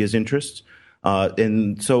Saudi Arabia's interests.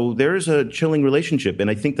 And so there is a chilling relationship. And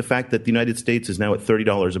I think the fact that the United States is now at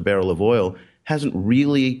 $30 a barrel of oil hasn't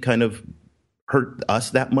really kind of hurt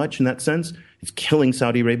us that much in that sense. It's killing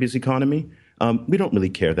Saudi Arabia's economy. We don't really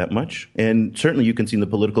care that much. And certainly you can see in the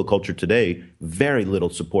political culture today, very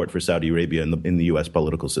little support for Saudi Arabia in the U.S.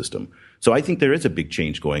 political system. So I think there is a big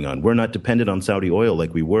change going on. We're not dependent on Saudi oil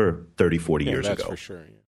like we were 30, 40 years ago. That's for sure.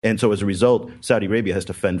 Yeah. And so as a result, Saudi Arabia has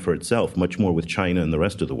to fend for itself much more with China and the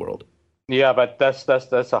rest of the world. Yeah, but that's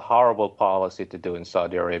a horrible policy to do in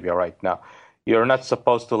Saudi Arabia right now. You're not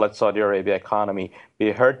supposed to let Saudi Arabia economy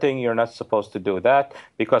be hurting. You're not supposed to do that,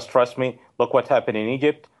 because trust me, look what happened in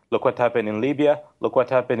Egypt. Look what happened in Libya. Look what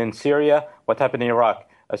happened in Syria. What happened in Iraq.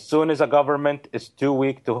 As soon as a government is too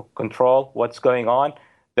weak to control what's going on,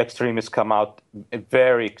 the extremists come out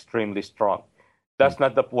very extremely strong. That's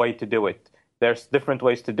not the way to do it. There's different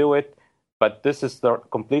ways to do it, but this is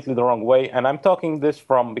completely the wrong way. And I'm talking this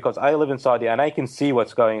because I live in Saudi and I can see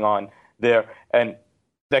what's going on there. And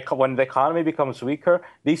when the economy becomes weaker,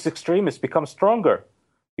 these extremists become stronger.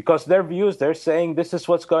 Because their views, they're saying this is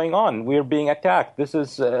what's going on. We're being attacked. This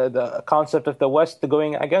is the concept of the West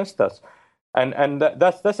going against us. And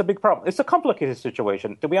that's a big problem. It's a complicated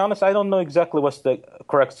situation. To be honest, I don't know exactly what's the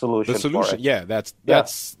correct solution. The solution, for it. yeah, that's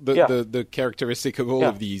the characteristic of all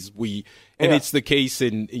of these. It's the case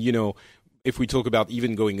in, if we talk about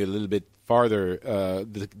even going a little bit farther,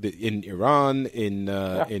 in Iran,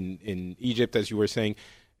 in Egypt, as you were saying.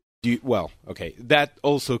 That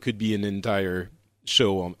also could be an entire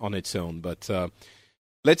show on its own, but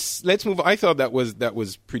let's move. I thought that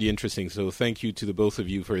was pretty interesting, so thank you to the both of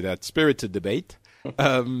you for that spirited debate.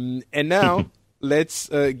 And now let's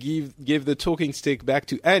give the talking stick back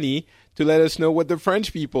to Annie to let us know what the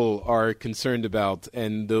French people are concerned about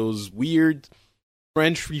and those weird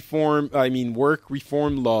French work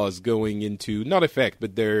reform laws going into not effect,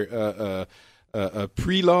 but they're a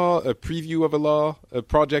pre-law, a preview of a law, a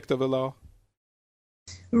project of a law.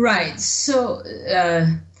 Right. So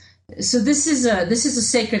this is a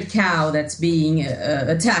sacred cow that's being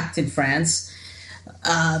attacked in France,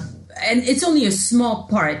 and it's only a small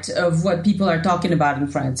part of what people are talking about in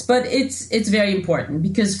France, but it's very important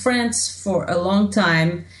because France, for a long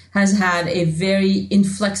time, has had a very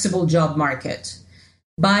inflexible job market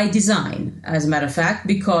by design, as a matter of fact,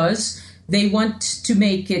 because they want to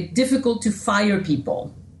make it difficult to fire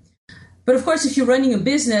people. But of course, if you're running a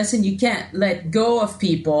business and you can't let go of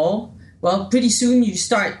people, well, pretty soon you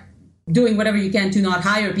start doing whatever you can to not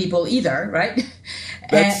hire people either, right?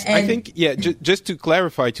 I think, just to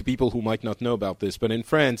clarify to people who might not know about this, but in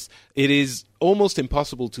France, it is almost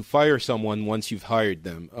impossible to fire someone once you've hired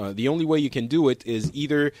them. The only way you can do it is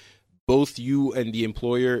either both you and the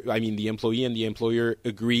employer, the employee and the employer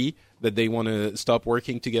agree that they want to stop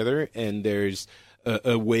working together, and there's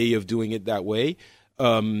a way of doing it that way.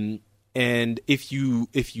 And if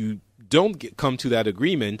you don't come to that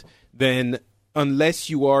agreement, then unless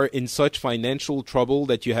you are in such financial trouble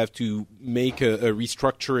that you have to make a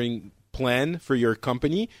restructuring plan for your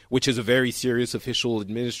company, which is a very serious official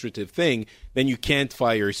administrative thing, then you can't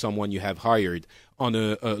fire someone you have hired on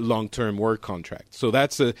a long-term work contract. So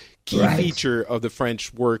that's a key feature of the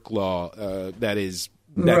French work law that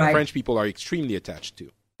French people are extremely attached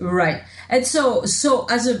to. Right. And so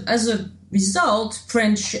as a result,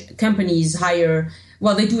 French companies they do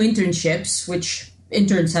internships, which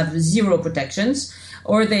interns have zero protections,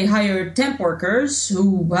 or they hire temp workers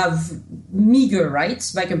who have meager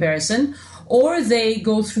rights by comparison, or they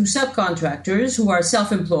go through subcontractors who are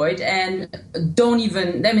self-employed and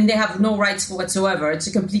they have no rights whatsoever. It's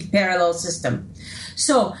a complete parallel system.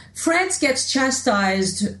 So France gets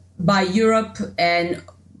chastised by Europe and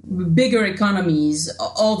bigger economies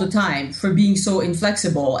all the time for being so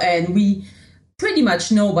inflexible. And we pretty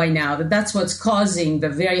much know by now that that's what's causing the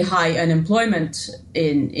very high unemployment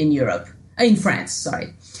in France,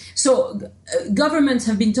 sorry. So governments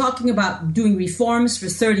have been talking about doing reforms for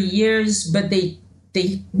 30 years, but they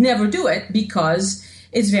never do it because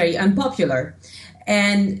it's very unpopular.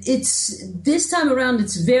 And this time around,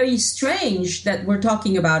 it's very strange that we're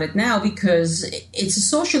talking about it now because it's a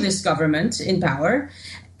socialist government in power.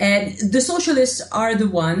 And the socialists are the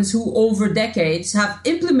ones who, over decades, have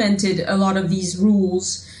implemented a lot of these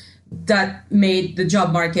rules that made the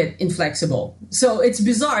job market inflexible. So it's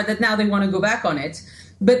bizarre that now they want to go back on it.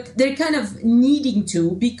 But they're kind of needing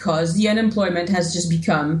to because the unemployment has just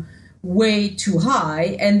become way too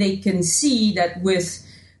high. And they can see that with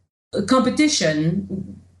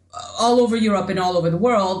competition all over Europe and all over the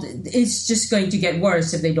world, it's just going to get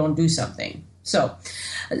worse if they don't do something. So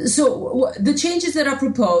the changes that are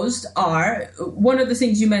proposed are, one of the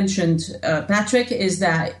things you mentioned, Patrick, is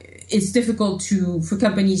that it's difficult for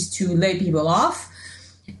companies to lay people off.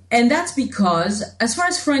 And that's because, as far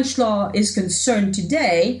as French law is concerned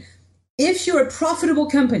today, if you're a profitable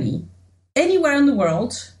company anywhere in the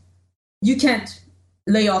world, you can't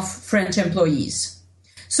lay off French employees.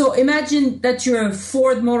 So imagine that you're a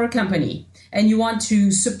Ford Motor Company and you want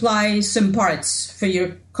to supply some parts for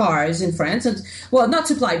your cars in France. Well, not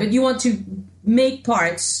supply, but you want to make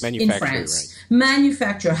parts in France. Right.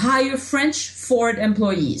 Manufacture, hire French Ford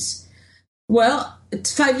employees. Well,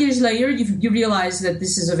 5 years later, you realize that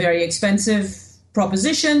this is a very expensive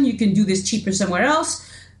proposition. You can do this cheaper somewhere else.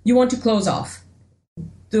 You want to close off.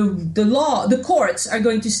 The courts are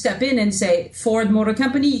going to step in and say, Ford Motor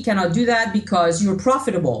Company, you cannot do that because you're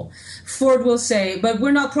profitable. Ford will say, but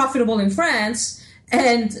we're not profitable in France.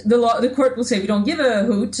 And the court will say, we don't give a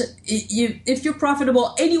hoot. If you're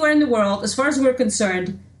profitable anywhere in the world, as far as we're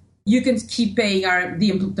concerned, you can keep paying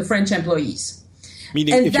the French employees.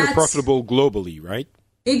 Meaning if you're profitable globally, right?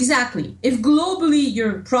 Exactly. If globally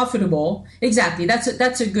you're profitable, exactly. That's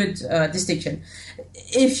a good distinction.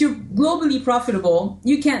 If you're globally profitable,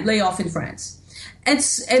 you can't lay off in France,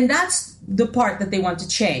 and that's the part that they want to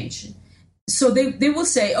change. So they will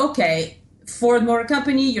say, okay, Ford Motor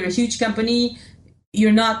Company, you're a huge company,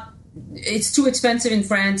 you're not. It's too expensive in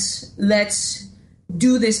France. Let's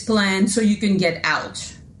do this plan so you can get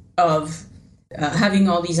out of having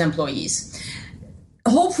all these employees.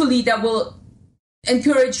 Hopefully, that will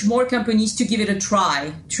encourage more companies to give it a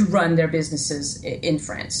try to run their businesses in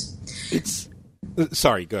France. It's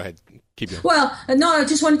sorry, go ahead. Keep going. Well, no, I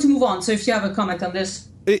just wanted to move on. So if you have a comment on this.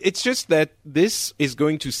 It's just that this is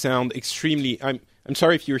going to sound extremely... I'm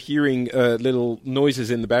sorry if you're hearing little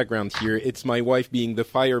noises in the background here. It's my wife being the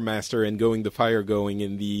fire master and the fire going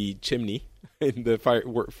in the chimney, in the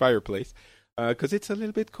fireplace, because it's a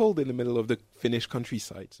little bit cold in the middle of the Finnish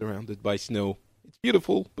countryside, surrounded by snow. It's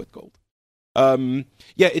beautiful, but cold.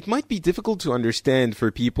 Yeah, it might be difficult to understand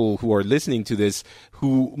for people who are listening to this,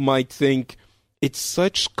 who might think it's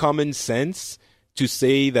such common sense to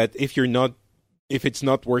say that if it's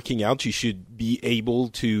not working out, you should be able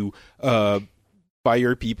to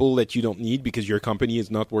fire people that you don't need because your company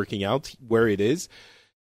is not working out where it is.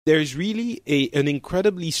 There's really an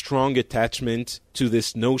incredibly strong attachment to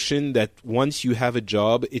this notion that once you have a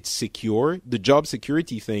job, it's secure. The job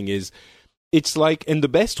security thing is, it's like, and the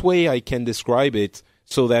best way I can describe it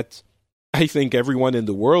so that I think everyone in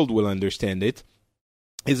the world will understand it,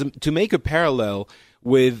 is to make a parallel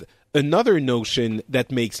with another notion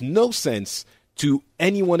that makes no sense to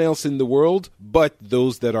anyone else in the world but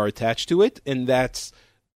those that are attached to it, and that's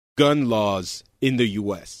gun laws in the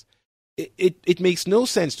U.S. It makes no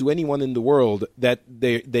sense to anyone in the world that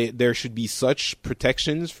there should be such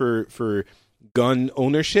protections for gun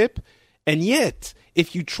ownership, and yet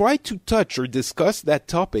if you try to touch or discuss that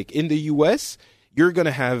topic in the U.S., you're going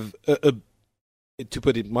to have, to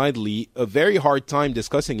put it mildly, a very hard time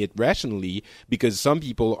discussing it rationally, because some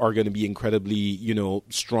people are going to be incredibly,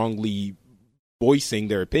 strongly voicing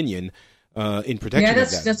their opinion in protection of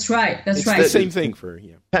that. That's right. That's it's right. The same thing for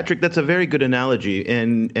Patrick, that's a very good analogy,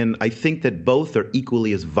 and I think that both are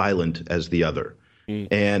equally as violent as the other.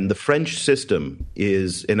 And the French system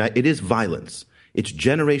is, it is violence. It's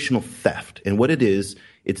generational theft. And what it is,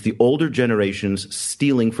 it's the older generations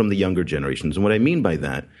stealing from the younger generations. And what I mean by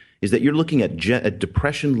that is that you're looking at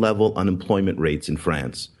depression-level unemployment rates in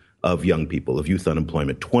France of young people, of youth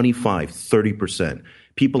unemployment, 25, 30%.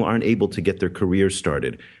 People aren't able to get their careers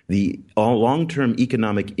started. The long-term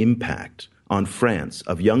economic impact on France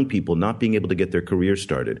of young people not being able to get their careers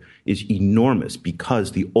started is enormous,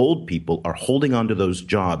 because the old people are holding on to those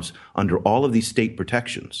jobs under all of these state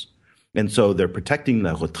protections. And so they're protecting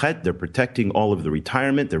the retraite, they're protecting all of the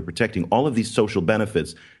retirement, they're protecting all of these social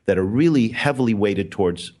benefits that are really heavily weighted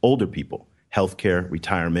towards older people. Healthcare,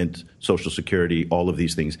 retirement, social security, all of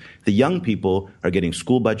these things. The young people are getting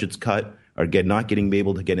school budgets cut, are not getting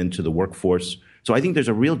able to get into the workforce. So I think there's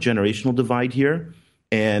a real generational divide here.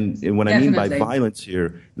 And what I mean by violence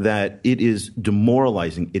here, that it is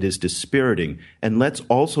demoralizing, it is dispiriting. And let's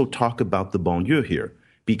also talk about the banlieue here,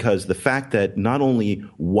 because the fact that not only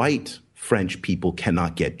white French people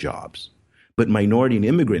cannot get jobs, but minority and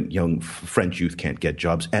immigrant young French youth can't get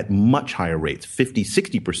jobs at much higher rates, 50,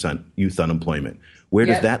 60% youth unemployment. Where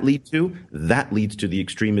does that lead to? That leads to the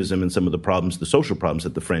extremism and some of the problems, the social problems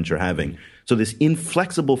that the French are having. So this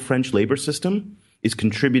inflexible French labor system is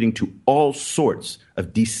contributing to all sorts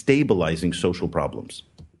of destabilizing social problems.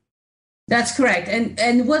 That's correct.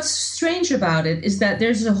 And what's strange about it is that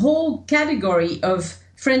there's a whole category of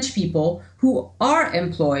French people who are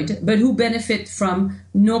employed, but who benefit from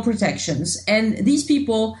no protections. And these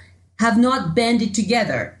people have not banded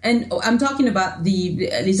together. And I'm talking about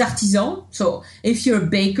les artisans. So if you're a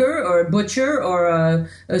baker or a butcher or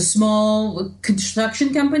a small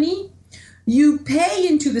construction company, you pay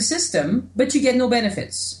into the system, but you get no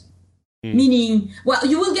benefits. Meaning, well,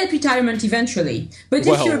 you will get retirement eventually. But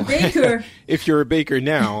if you're a baker... if you're a baker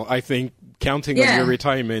now, I think counting on your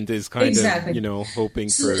retirement is kind of, hoping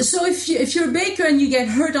for... So if you're a baker and you get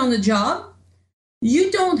hurt on the job, you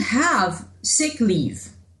don't have sick leave.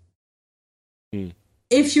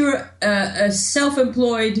 If you're a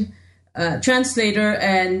self-employed translator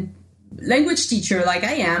and language teacher like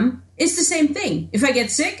I am, it's the same thing. If I get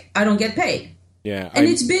sick, I don't get paid. Yeah, and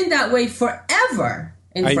it's been that way forever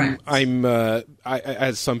in France.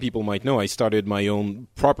 As some people might know, I started my own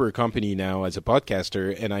proper company now as a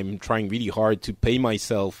podcaster, and I'm trying really hard to pay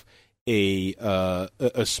myself a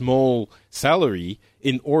small salary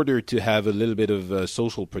in order to have a little bit of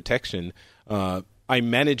social protection. I'm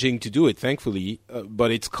managing to do it, thankfully, but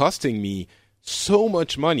it's costing me so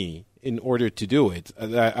much money in order to do it.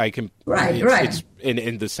 I can Right.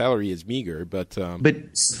 And the salary is meager, but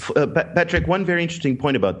Patrick, one very interesting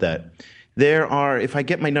point about that. There are, if I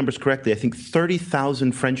get my numbers correctly, I think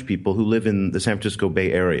 30,000 French people who live in the San Francisco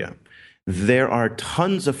Bay Area. There are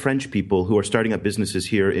tons of French people who are starting up businesses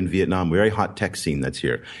here in Vietnam, a very hot tech scene that's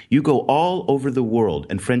here. You go all over the world,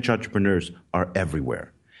 and French entrepreneurs are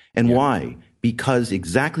everywhere. And why? Because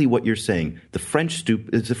exactly what you're saying, the French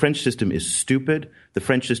system is stupid. The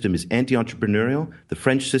French system is anti-entrepreneurial. The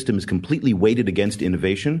French system is completely weighted against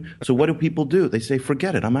innovation. So what do people do? They say,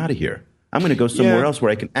 forget it, I'm out of here. I'm going to go somewhere else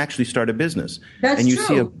where I can actually start a business. That's and you true.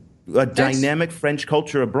 see a dynamic French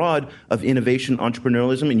culture abroad of innovation,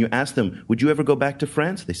 entrepreneurialism, and you ask them, would you ever go back to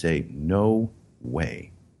France? They say, no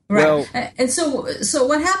way. Right. Well- And so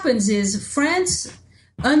what happens is France,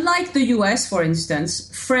 unlike the US, for instance,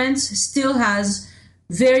 France still has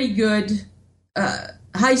very good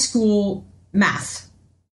high school math.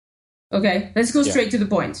 Okay, let's go straight to the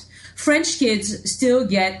point. French kids still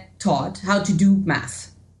get taught how to do math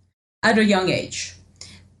at a young age.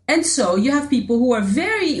 And so you have people who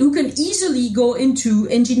can easily go into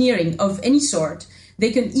engineering of any sort. They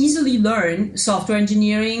can easily learn software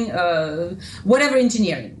engineering, whatever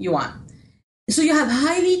engineering you want. So you have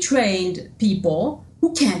highly trained people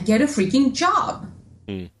who can't get a freaking job.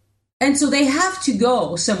 And so they have to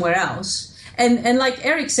go somewhere else. And like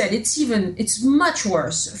Eric said, it's much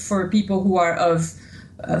worse for people who are of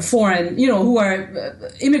foreign, who are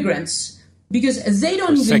immigrants. Because they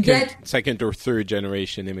don't even get second or third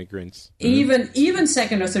generation immigrants, even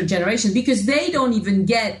second or third generation, because they don't even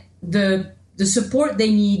get the support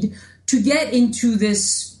they need to get into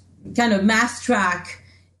this kind of math track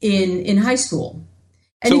in high school.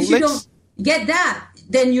 And if you don't get that,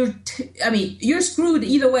 then you're screwed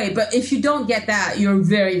either way. But if you don't get that, you're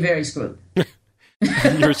very, very screwed.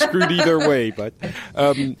 You're screwed either way. But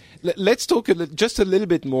let's talk just a little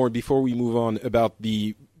bit more before we move on about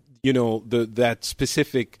that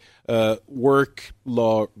specific work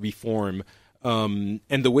law reform and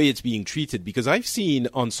the way it's being treated, because I've seen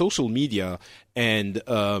on social media and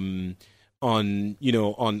on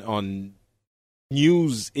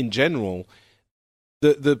news in general,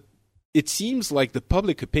 it seems like the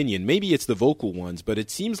public opinion, maybe it's the vocal ones, but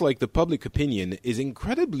it seems like the public opinion is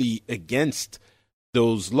incredibly against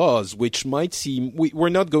those laws, which might seem, we're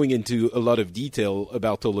not going into a lot of detail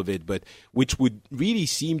about all of it, but which would really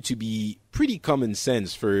seem to be pretty common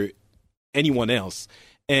sense for anyone else.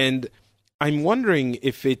 And I'm wondering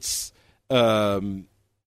if it's just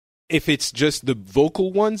the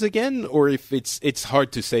vocal ones again, or if it's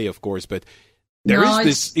hard to say, of course, but there is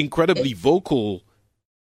this incredibly vocal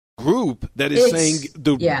group that is saying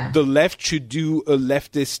the left should do a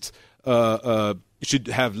leftist should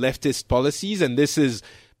have leftist policies, and this is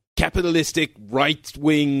capitalistic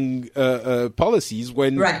right-wing policies,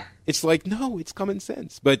 when it's like, no, it's common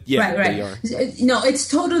sense. But they are. No, it's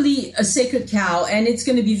totally a sacred cow, and it's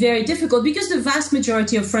going to be very difficult because the vast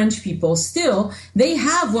majority of French people still, they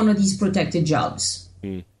have one of these protected jobs.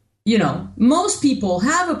 Most people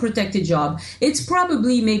have a protected job. It's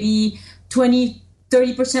probably maybe 30%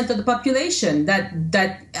 of the population that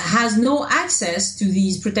has no access to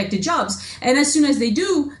these protected jobs. And as soon as they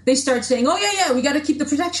do, they start saying, oh, yeah, we got to keep the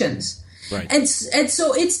protections. Right. And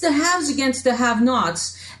so it's the haves against the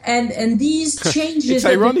have-nots. And these changes... It's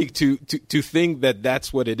ironic to think that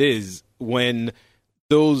that's what it is, when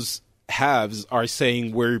those haves are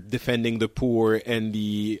saying we're defending the poor and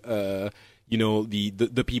the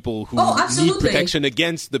people who need protection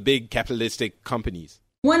against the big capitalistic companies.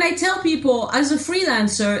 When I tell people, as a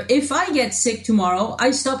freelancer, if I get sick tomorrow,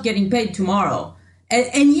 I stop getting paid tomorrow.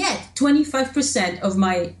 And yet, 25% of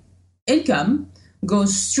my income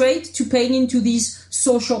goes straight to paying into these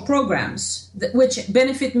social programs, which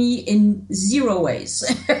benefit me in zero ways.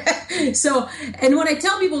 And when I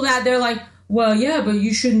tell people that, they're like, well, yeah, but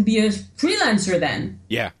you shouldn't be a freelancer then.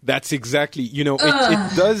 Yeah, that's exactly,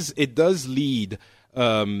 it does lead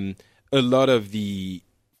a lot of the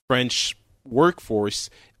French workforce.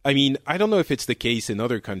 I mean, I don't know if it's the case in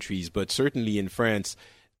other countries, but certainly in France,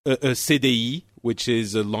 a CDI, which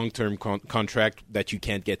is a long-term contract that you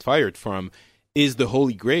can't get fired from, is the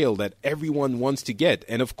holy grail that everyone wants to get.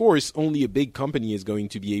 And of course, only a big company is going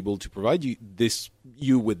to be able to provide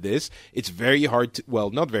you with this. It's very hard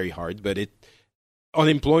not very hard, but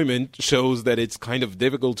unemployment shows that it's kind of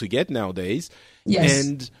difficult to get nowadays. Yes.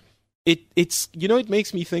 And it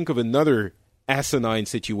makes me think of another asinine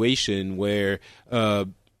situation where the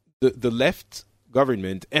left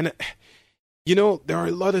government, and there are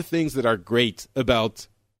a lot of things that are great about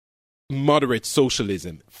moderate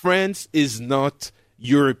socialism. France is not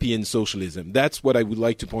European socialism. That's what I would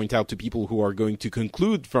like to point out to people who are going to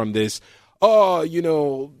conclude from this, oh,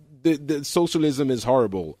 the socialism is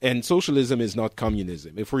horrible, and socialism is not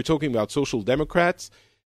communism. If we're talking about social democrats,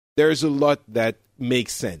 there's a lot that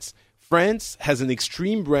makes sense. France has an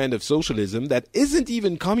extreme brand of socialism that isn't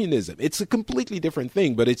even communism. It's a completely different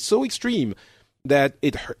thing, but it's so extreme that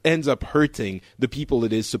it ends up hurting the people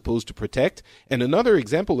it is supposed to protect. And another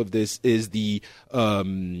example of this is the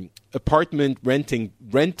apartment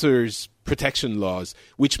renters protection laws,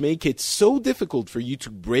 which make it so difficult for you to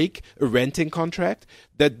break a renting contract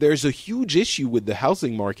that there's a huge issue with the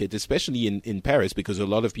housing market, especially in Paris, because a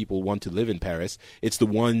lot of people want to live in Paris. It's the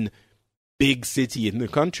one big city in the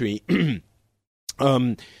country.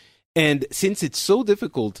 And since it's so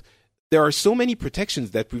difficult, there are so many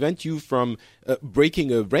protections that prevent you from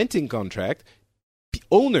breaking a renting contract.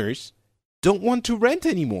 Owners don't want to rent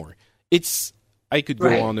anymore. I could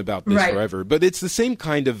go on about this forever, but it's the same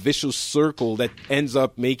kind of vicious circle that ends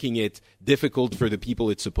up making it difficult for the people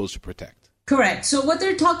it's supposed to protect. Correct. So what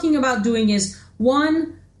they're talking about doing is,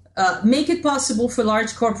 one, make it possible for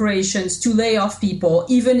large corporations to lay off people,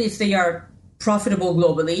 even if they are profitable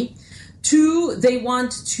globally. Two, they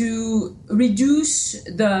want to reduce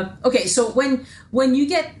so when you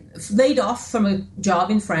get laid off from a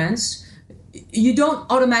job in France, you don't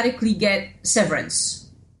automatically get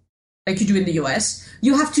severance like you do in the US.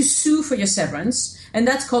 You have to sue for your severance, and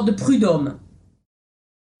that's called the prud'homme.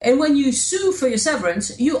 And when you sue for your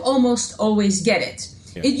severance, you almost always get it.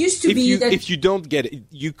 Yeah. It used to be that if you don't get it,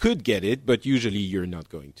 you could get it, but usually you're not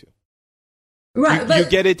going to. Right, you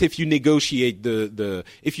get it if you negotiate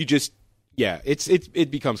if you just. Yeah, it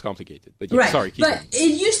becomes complicated. But yeah, right. Sorry. But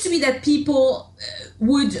it used to be that people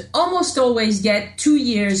would almost always get 2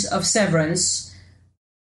 years of severance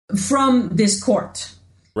from this court.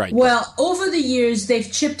 Right. Well, over the years, they've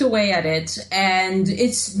chipped away at it, and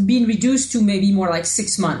it's been reduced to maybe more like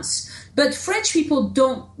 6 months. But French people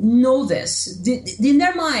don't know this. In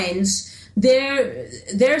their minds,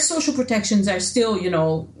 their social protections are still,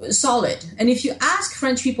 solid. And if you ask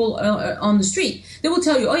French people on the street, they will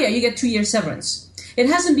tell you, oh yeah, you get 2 years severance. It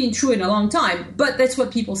hasn't been true in a long time, but that's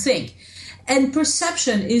what people think. And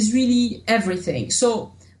perception is really everything.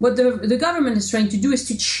 So what the government is trying to do is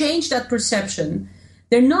to change that perception.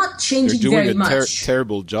 They're not changing very much. They're doing a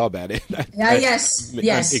terrible job at it.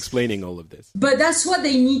 Yes. Explaining all of this. But that's what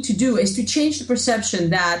they need to do, is to change the perception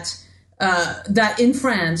that in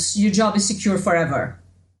France, your job is secure forever.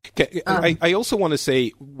 I also want to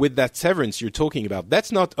say, with that severance you're talking about,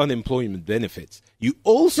 that's not unemployment benefits. You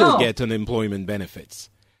also get unemployment benefits.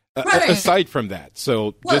 Aside from that.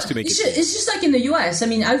 So just to make it clear. It's just like in the U.S. I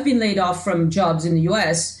mean, I've been laid off from jobs in the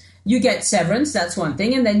U.S., you get severance, that's one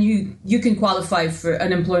thing, and then you can qualify for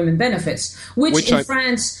unemployment benefits, which in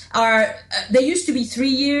France they used to be 3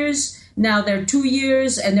 years, now they're 2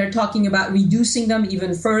 years, and they're talking about reducing them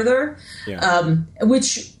even further. Yeah.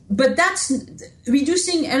 But that's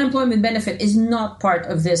reducing unemployment benefit is not part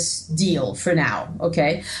of this deal for now,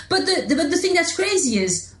 okay? But the thing that's crazy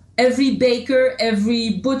is every baker,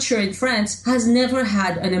 every butcher in France has never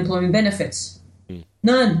had unemployment benefits,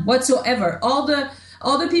 none whatsoever. All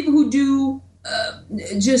the people who do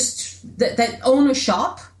that own a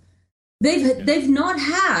shop, they've not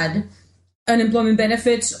had unemployment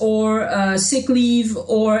benefits or sick leave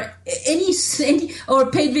or any or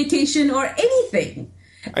paid vacation or anything.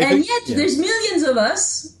 There's millions of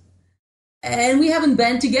us, and we haven't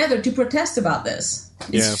band together to protest about this.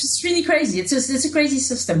 It's just really crazy. It's a crazy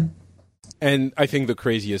system. And I think the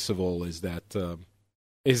craziest of all is that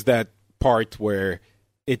part where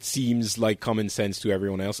it seems like common sense to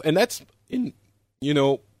everyone else. And that's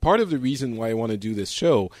part of the reason why I want to do this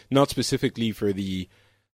show, not specifically for the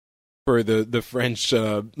French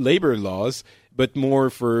labor laws, but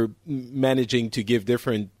more for managing to give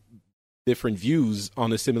different views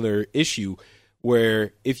on a similar issue,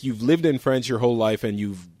 where if you've lived in France your whole life and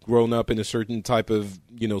you've grown up in a certain type of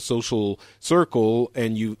social circle,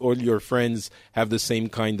 and all your friends have the same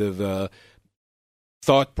kind of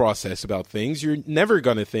thought process about things, you're never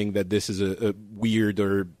going to think that this is a weird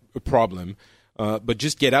or a problem. But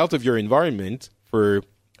just get out of your environment for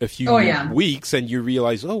a few weeks and you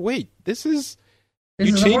realize, oh, wait,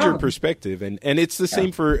 you change your perspective. And it's the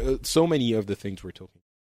same for so many of the things we're talking about.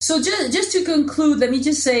 So just to conclude, let me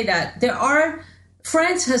just say that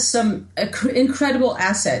France has some incredible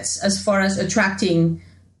assets as far as attracting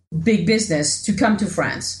big business to come to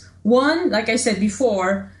France. One, like I said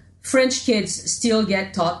before, French kids still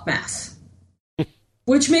get taught math,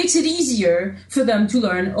 which makes it easier for them to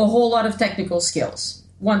learn a whole lot of technical skills.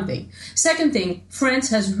 One thing. Second thing, France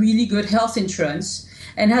has really good health insurance,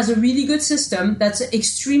 and has a really good system that's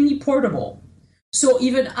extremely portable. So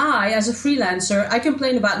even I, as a freelancer, I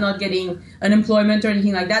complain about not getting unemployment or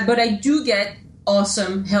anything like that, but I do get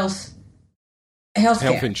awesome health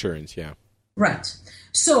insurance, yeah. Right.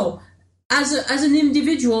 So as an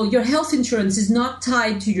individual, your health insurance is not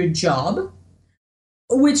tied to your job,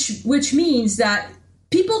 which means that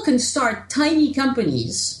people can start tiny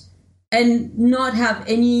companies and not have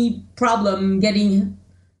any problem getting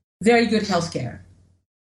very good healthcare.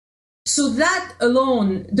 So that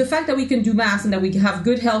alone, the fact that we can do math and that we have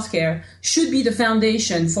good healthcare should be the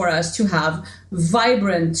foundation for us to have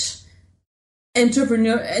vibrant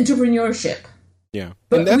entrepreneurship. Yeah.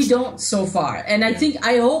 But we don't so far. And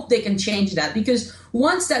I hope they can change that, because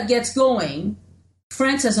once that gets going,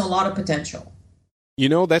 France has a lot of potential. You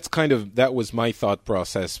know, that was my thought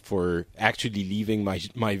process for actually leaving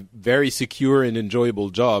my very secure and enjoyable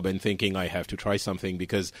job and thinking I have to try something,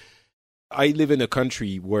 because I live in a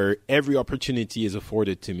country where every opportunity is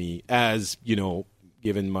afforded to me, as, you know,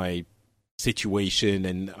 given my situation,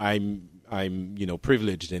 and I'm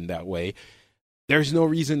privileged in that way. There's no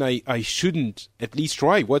reason I shouldn't at least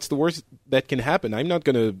try. What's the worst that can happen? I'm not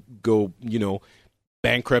going to go,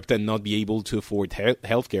 bankrupt and not be able to afford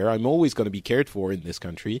healthcare. I'm always going to be cared for in this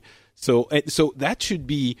country. So that should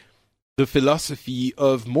be the philosophy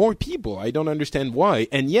of more people. I don't understand why.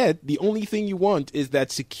 And yet, the only thing you want is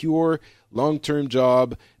that secure, long-term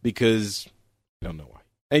job, because I don't know why.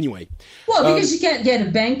 Anyway. Well, because you can't get a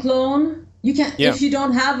bank loan. You can't, if you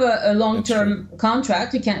don't have a long-term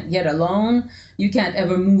contract, you can't get a loan. You can't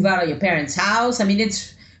ever move out of your parents' house. I mean,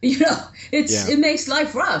 it makes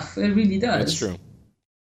life rough. It really does. That's true.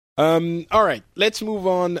 All right, let's move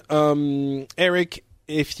on. Eric,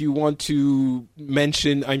 if you want to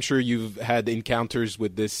mention, I'm sure you've had encounters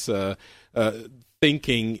with this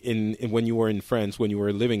thinking in when you were in France, when you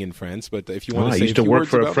were living in France. But if you want to say, I used to work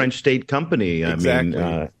for a French state company. Exactly.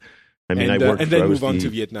 I worked. And then move on to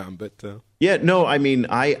Vietnam. But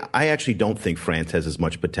I actually don't think France has as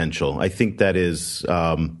much potential. I think that is.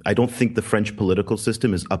 I don't think the French political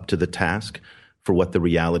system is up to the task for what the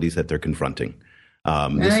realities that they're confronting.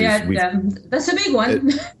 That's a big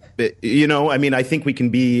one. I think we can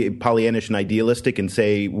be Pollyannish and idealistic and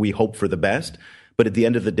say we hope for the best, but at the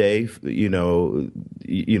end of the day,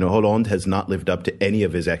 Hollande has not lived up to any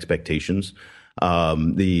of his expectations.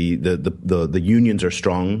 The unions are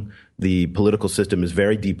strong. The political system is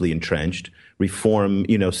very deeply entrenched. Reform,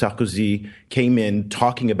 Sarkozy came in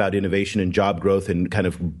talking about innovation and job growth and kind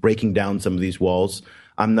of breaking down some of these walls.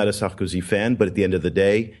 I'm not a Sarkozy fan, but at the end of the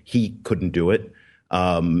day, he couldn't do it.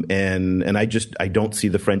 And I don't see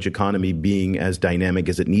the French economy being as dynamic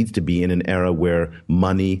as it needs to be in an era where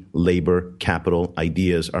money, labor, capital,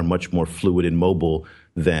 ideas are much more fluid and mobile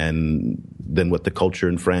than what the culture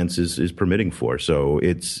in France is permitting for. So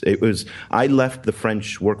I left the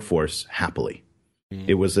French workforce happily. Mm-hmm.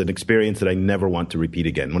 It was an experience that I never want to repeat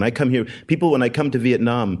again. When I come to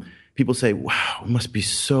Vietnam, people say, wow, it must be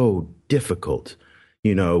so difficult.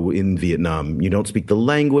 In Vietnam, you don't speak the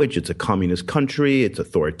language. It's a communist country. It's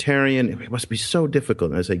authoritarian. It must be so difficult.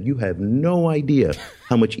 And I was like, you have no idea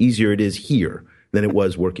how much easier it is here than it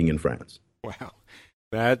was working in France. Wow.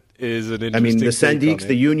 That is an interesting the syndics,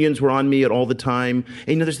 the unions were on me all the time.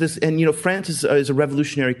 And, there's this, and, France is a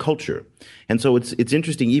revolutionary culture. And so it's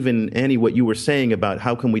interesting, even, Annie, what you were saying about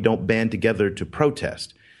how come we don't band together to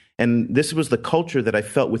protest. And this was the culture that I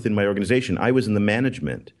felt within my organization. I was in the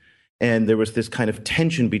management. And there was this kind of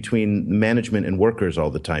tension between management and workers all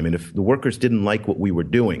the time. And if the workers didn't like what we were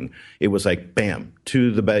doing, it was like, bam,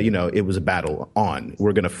 it was a battle on.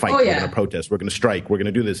 We're going to fight. We're going to protest. We're going to strike. We're going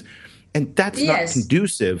to do this. And that's not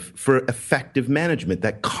conducive for effective management,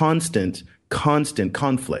 that constant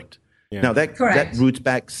conflict. Yeah. Now, that roots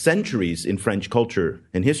back centuries in French culture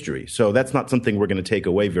and history. So that's not something we're going to take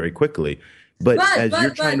away very quickly. But you're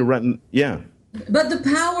trying to run, But the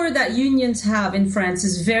power that unions have in France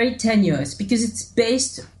is very tenuous because it's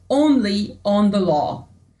based only on the law.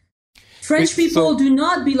 French people do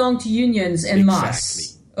not belong to unions en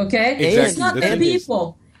masse. Okay? Exactly. It's not the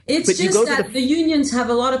people. It's just that the unions have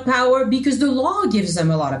a lot of power because the law gives them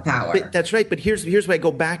a lot of power. That's right. But here's where I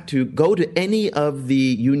go back to. Go to any of the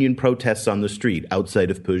union protests on the street, outside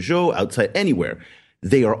of Peugeot, outside anywhere.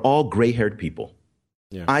 They are all gray-haired people.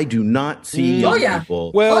 Yeah. I do not see young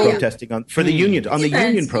people protesting for the union on the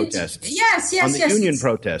union protest. Union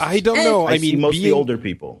protest. I don't know. I mean, mostly older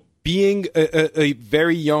people. Being a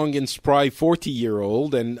very young and spry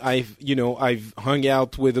 40-year-old, and I've hung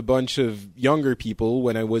out with a bunch of younger people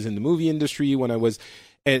when I was in the movie industry.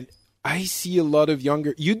 And I see a lot of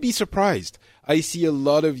younger. You'd be surprised. I see a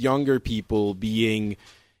lot of younger people being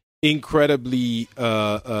incredibly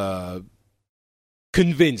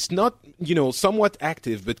convinced, not, somewhat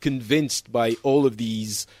active, but convinced by all of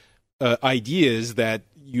these ideas that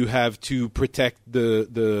you have to protect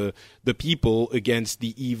the people against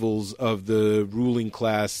the evils of the ruling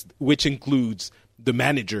class, which includes the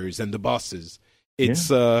managers and the bosses.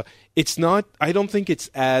 It's not, I don't think it's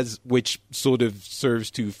as, which sort of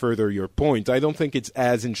serves to further your point, I don't think it's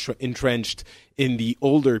as entrenched in the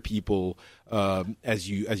older people as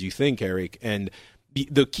you think, Eric. And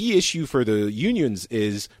the key issue for the unions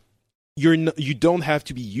is you don't have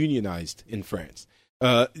to be unionized in France.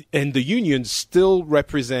 And the unions still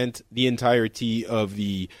represent the entirety of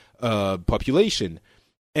the population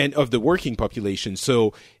and of the working population.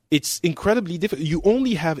 So it's incredibly difficult. You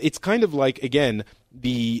only have, it's kind of like, again,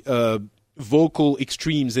 the vocal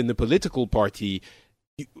extremes in the political party.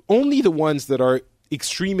 Only the ones that are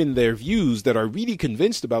extreme in their views, that are really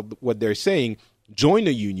convinced about what they're saying, join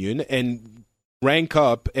a union and rank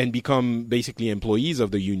up and become basically employees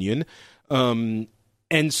of the union.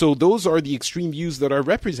 And so those are the extreme views that are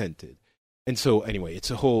represented. And so anyway,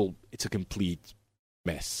 it's a complete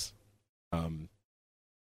mess.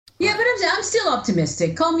 Yeah, but I'm still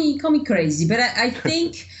optimistic. Call me crazy, but I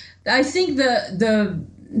think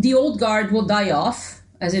the old guard will die off,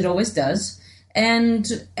 as it always does, and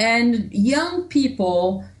young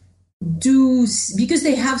people do, because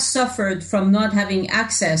they have suffered from not having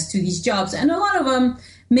access to these jobs, and a lot of them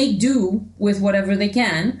make do with whatever they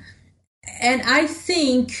can. And I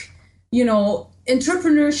think,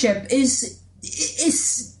 entrepreneurship is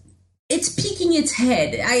it's peeking its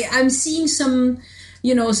head. I'm seeing some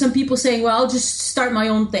people saying, well, I'll just start my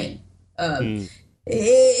own thing.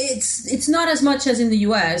 It's not as much as in the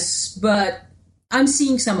US, but I'm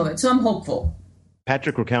seeing some of it, so I'm hopeful.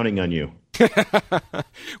 Patrick, we're counting on you.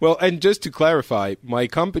 Well, and just to clarify, my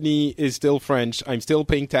company is still French. I'm still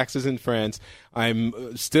paying taxes in France.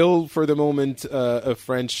 I'm still, for the moment, a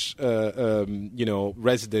French,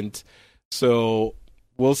 resident. So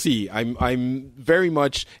we'll see. I'm very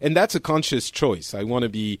much, and that's a conscious choice. I want to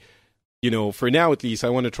be, for now at least, I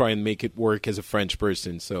want to try and make it work as a French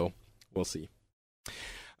person. So we'll see.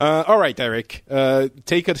 All right, Eric,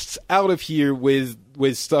 take us out of here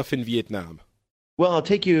with stuff in Vietnam. Well, I'll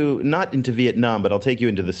take you not into Vietnam, but I'll take you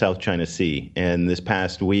into the South China Sea. And this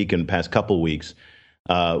past week and past couple weeks,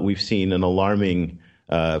 we've seen an alarming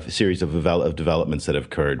series of developments that have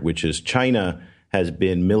occurred, which is China has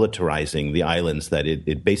been militarizing the islands that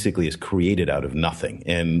it basically has created out of nothing.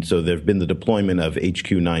 And so there have been the deployment of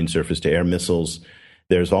HQ-9 surface-to-air missiles.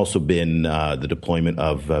 There's also been the deployment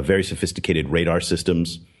of very sophisticated radar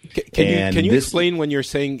systems. Can you explain when you're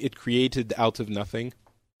saying it created out of nothing?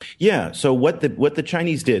 Yeah. So what the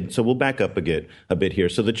Chinese did, so we'll back up a bit here.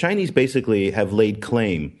 So the Chinese basically have laid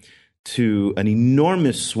claim to an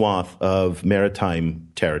enormous swath of maritime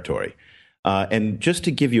territory. And just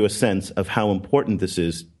to give you a sense of how important this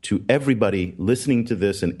is to everybody listening to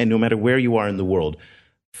this, and no matter where you are in the world,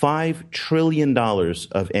 $5 trillion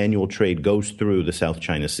of annual trade goes through the South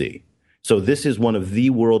China Sea. So this is one of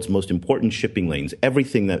the world's most important shipping lanes.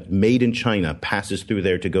 Everything that's made in China passes through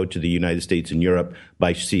there to go to the United States and Europe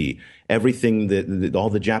by sea. Everything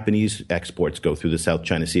all the Japanese exports go through the South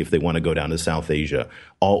China Sea if they want to go down to South Asia.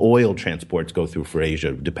 All oil transports go through for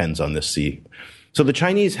Asia, depends on this sea. So the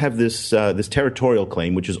Chinese have this territorial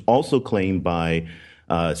claim, which is also claimed by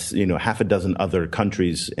half a dozen other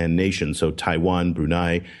countries and nations. So Taiwan,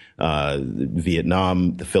 Brunei,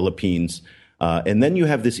 Vietnam, the Philippines. And then you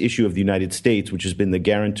have this issue of the United States, which has been the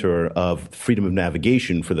guarantor of freedom of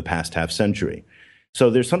navigation for the past half century. So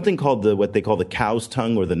there's something called what they call the cow's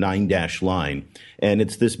tongue or the 9-dash line. And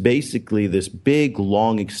it's basically this big,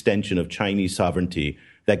 long extension of Chinese sovereignty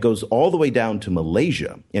that goes all the way down to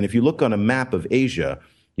Malaysia. And if you look on a map of Asia,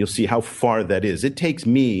 you'll see how far that is. It takes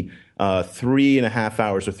me 3.5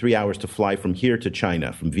 hours or 3 hours to fly from here to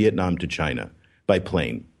China, from Vietnam to China by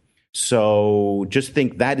plane. So just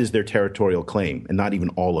think that is their territorial claim and not even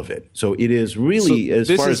all of it. So it is really, as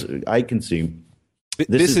far as I can see,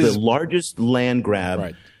 this is the largest land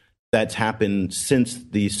grab that's happened since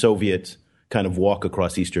the Soviet kind of walk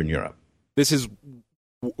across Eastern Europe. This is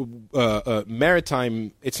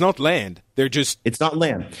maritime. It's not land. It's not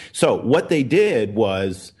land. So what they did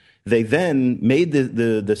was they then made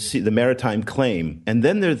the maritime claim, and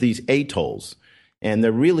then there are these atolls. And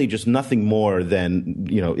they're really just nothing more than,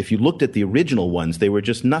 if you looked at the original ones, they were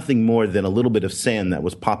just nothing more than a little bit of sand that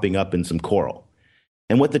was popping up in some coral.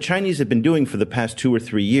 And what the Chinese have been doing for the past 2 or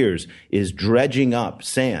 3 years is dredging up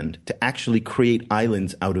sand to actually create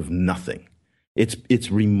islands out of nothing. It's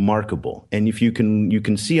remarkable. And if you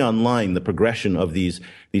can see online the progression of these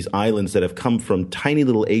islands that have come from tiny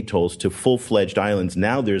little atolls to full-fledged islands.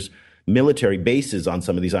 Now there's military bases on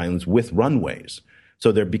some of these islands with runways.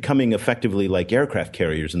 So they're becoming effectively like aircraft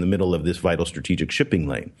carriers in the middle of this vital strategic shipping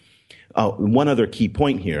lane. One other key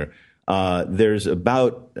point here. There's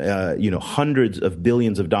about, hundreds of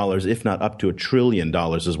billions of dollars, if not up to $1 trillion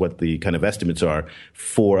is what the kind of estimates are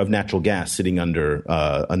of natural gas sitting under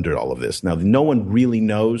all of this. Now, no one really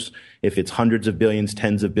knows if it's hundreds of billions,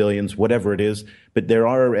 tens of billions, whatever it is, but there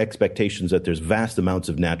are expectations that there's vast amounts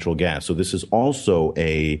of natural gas. So this is also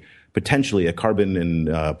potentially a carbon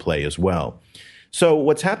in play as well. So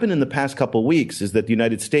what's happened in the past couple of weeks is that the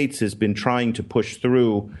United States has been trying to push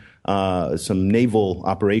through some naval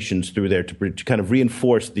operations through there to kind of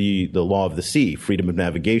reinforce the law of the sea, freedom of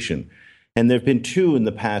navigation. And there have been two in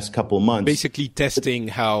the past couple of months. Basically testing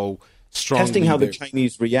how the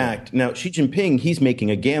Chinese react. Now, Xi Jinping, he's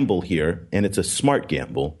making a gamble here, and it's a smart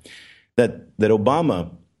gamble, that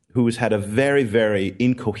Obama, who has had a very, very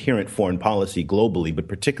incoherent foreign policy globally, but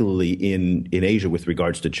particularly in Asia with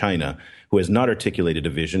regards to China, who has not articulated a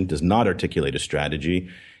vision, does not articulate a strategy.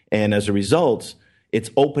 And as a result, it's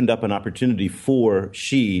opened up an opportunity for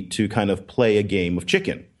Xi to kind of play a game of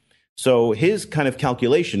chicken. So his kind of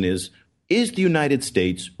calculation is the United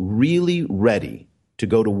States really ready to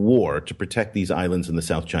go to war to protect these islands in the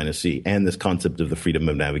South China Sea and this concept of the freedom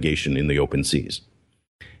of navigation in the open seas?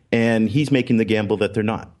 And he's making the gamble that they're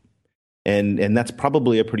not. And that's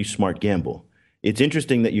probably a pretty smart gamble. It's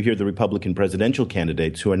interesting that you hear the Republican presidential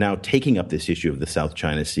candidates who are now taking up this issue of the South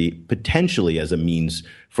China Sea, potentially as a means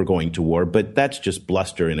for going to war, but that's just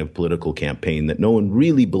bluster in a political campaign, that no one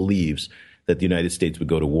really believes that the United States would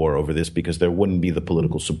go to war over this because there wouldn't be the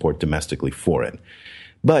political support domestically for it.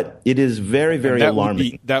 But it is very, very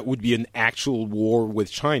alarming. That would be an actual war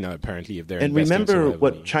with China, apparently, if they're investing so remember heavily.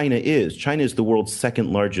 what China is. China is the world's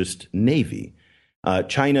second largest navy.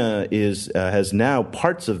 China has now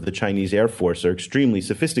parts of the Chinese Air Force are extremely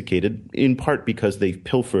sophisticated, in part because they've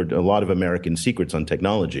pilfered a lot of American secrets on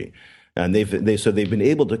technology, and they've been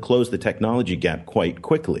able to close the technology gap quite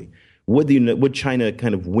quickly. Would China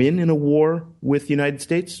kind of win in a war with the United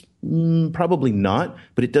States? Probably not,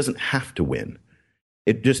 but it doesn't have to win.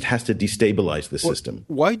 It just has to destabilize the system.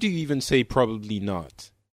 Why do you even say probably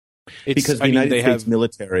not? Because the United States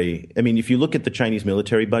military, if you look at the Chinese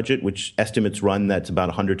military budget, which estimates run that's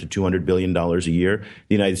about $100 to $200 billion a year,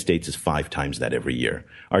 the United States is 5 times that every year.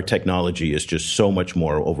 Our technology is just so much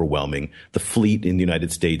more overwhelming. The fleet in the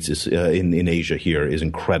United States is in Asia here is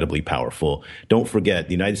incredibly powerful. Don't forget,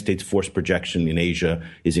 the United States force projection in Asia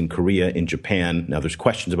is in Korea, in Japan. Now, there's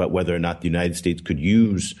questions about whether or not the United States could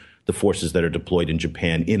use the forces that are deployed in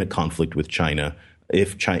Japan in a conflict with China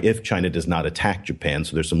if China does not attack Japan.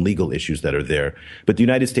 So there's some legal issues that are there. But the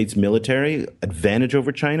United States military advantage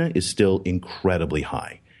over China is still incredibly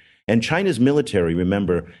high. And China's military,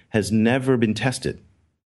 remember, has never been tested.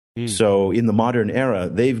 So in the modern era,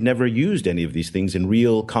 they've never used any of these things in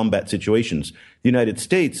real combat situations. The United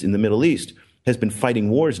States in the Middle East has been fighting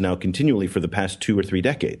wars now continually for the past 2 or 3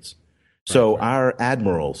 decades. So our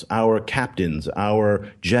admirals, our captains, our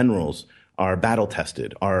generals are battle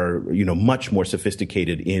tested, are much more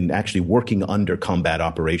sophisticated in actually working under combat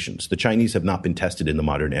operations. The Chinese have not been tested in the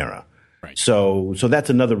modern era. Right. So that's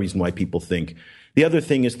another reason why people think. The other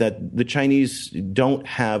thing is that the Chinese don't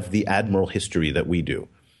have the admiral history that we do.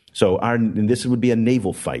 So and this would be a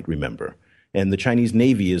naval fight, remember. And the Chinese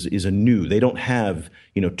Navy is new. They don't have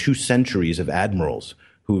 2 centuries of admirals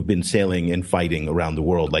who've been sailing and fighting around the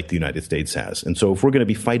world like the United States has. And so if we're going to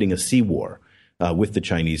be fighting a sea war with the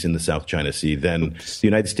Chinese in the South China Sea, then the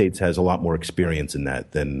United States has a lot more experience in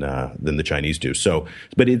that than the Chinese do. So,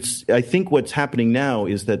 but I think what's happening now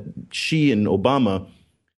is that Xi and Obama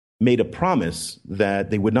made a promise that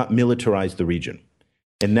they would not militarize the region.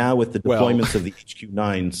 And now with the deployments of the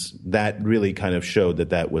HQ-9s, that really kind of showed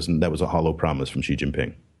that was a hollow promise from Xi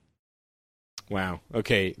Jinping. Wow.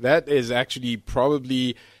 Okay. That is actually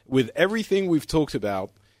probably, with everything we've talked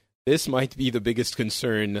about, this might be the biggest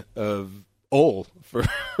concern of all for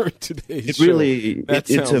today's show.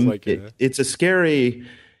 It's a scary.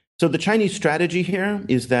 So the Chinese strategy here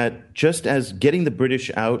is that just as getting the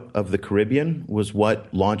British out of the Caribbean was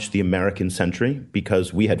what launched the American century,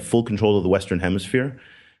 because we had full control of the Western Hemisphere,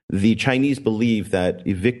 the Chinese believe that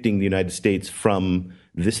evicting the United States from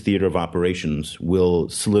this theater of operations will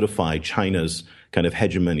solidify China's kind of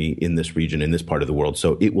hegemony in this region, in this part of the world.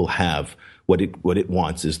 So it will have what it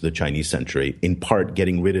wants is the Chinese century, in part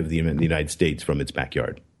getting rid of the United States from its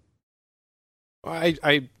backyard.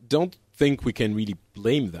 I don't think we can really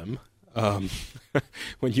blame them. um,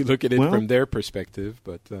 when you look at it from their perspective.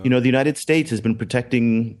 But the United States has been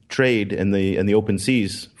protecting trade and the open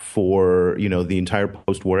seas for the entire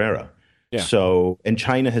post-war era. Yeah. So, and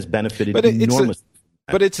China has benefited enormously.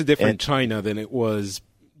 But it's a different China than it was,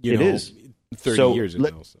 it is 30 years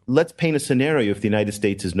ago. Let's paint a scenario if the United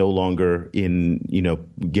States is no longer in,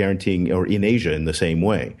 guaranteeing or in Asia in the same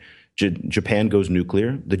way. Japan goes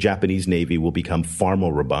nuclear. The Japanese Navy will become far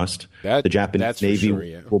more robust. The Japanese Navy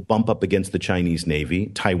will bump up against the Chinese Navy.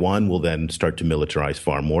 Taiwan will then start to militarize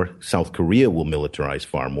far more. South Korea will militarize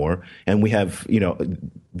far more. And we have,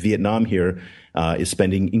 Vietnam here is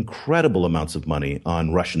spending incredible amounts of money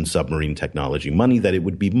on Russian submarine technology, money that it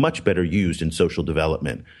would be much better used in social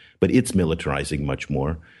development. But it's militarizing much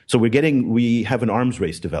more. So we have an arms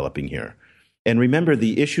race developing here. And remember,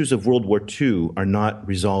 the issues of World War II are not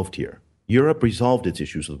resolved here. Europe resolved its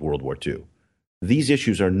issues with World War II. These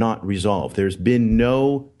issues are not resolved. There's been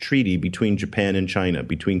no treaty between Japan and China,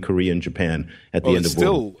 between Korea and Japan at the end of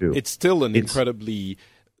World War II. It's still incredibly...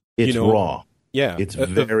 It's raw. Yeah. It's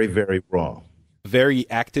very, very raw. Very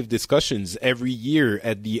active discussions every year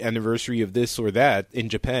at the anniversary of this or that. In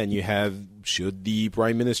Japan, you have, should the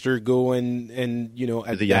prime minister go and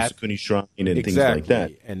at the Yasukuni Shrine and things like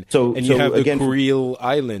that. And you have the Kuril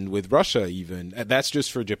Island with Russia even. That's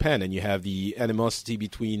just for Japan. And you have the animosity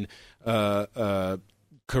between Korea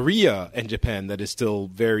and Japan that is still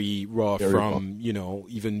very raw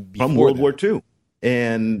even before from World War II.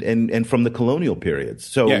 And from the colonial periods.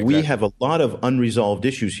 So we have a lot of unresolved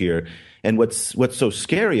issues here. And what's so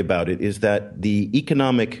scary about it is that the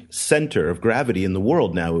economic center of gravity in the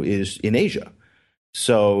world now is in Asia.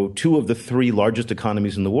 So 2 of the 3 largest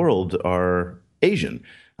economies in the world are Asian.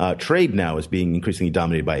 Trade now is being increasingly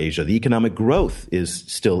dominated by Asia. The economic growth is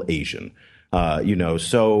still Asian.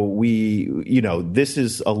 So this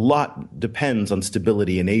is a lot depends on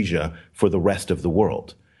stability in Asia for the rest of the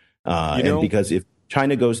world. And because if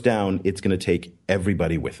China goes down, it's going to take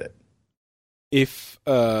everybody with it. If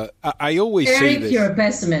I always say this, you're a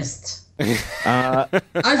pessimist. I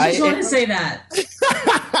just want to say that.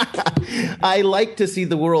 I like to see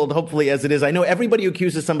the world hopefully as it is. I know everybody who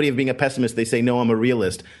accuses somebody of being a pessimist, they say, no, I'm a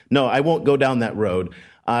realist. No, I won't go down that road.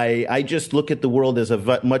 I just look at the world as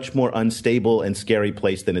a much more unstable and scary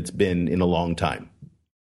place than it's been in a long time.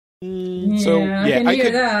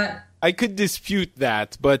 I could dispute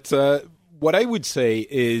that, but what I would say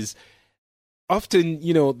is often,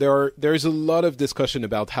 there's a lot of discussion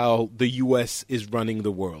about how the U.S. is running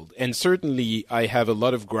the world. And certainly I have a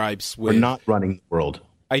lot of gripes with... We're not running the world.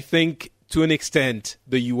 I think to an extent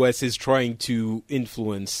the U.S. is trying to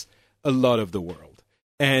influence a lot of the world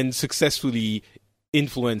and successfully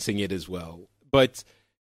influencing it as well. But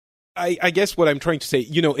I guess what I'm trying to say,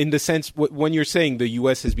 in the sense when you're saying the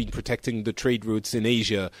U.S. has been protecting the trade routes in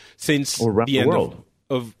Asia since or around the end world.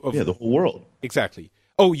 Of the whole world. Exactly.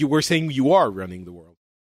 Oh, you were saying you are running the world.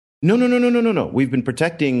 No. We've been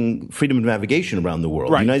protecting freedom of navigation around the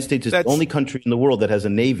world. Right. The United States is the only country in the world that has a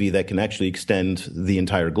navy that can actually extend the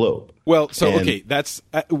entire globe. Well, that's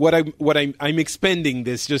what I'm expanding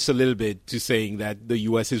this just a little bit to saying that the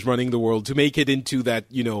U.S. is running the world to make it into that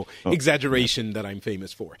exaggeration that I'm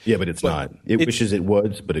famous for. Yeah, but it's not. It wishes it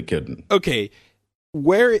was, but it couldn't. Okay.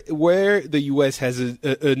 Where the U.S. has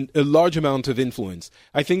a large amount of influence,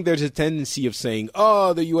 I think there's a tendency of saying,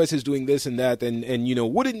 "Oh, the U.S. is doing this and that," and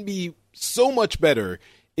wouldn't it be so much better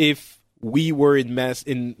if we were in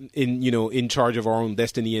charge of our own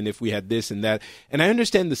destiny, and if we had this and that. And I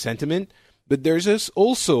understand the sentiment, but there's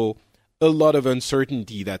also a lot of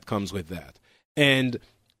uncertainty that comes with that, and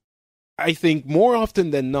I think more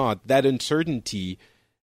often than not, that uncertainty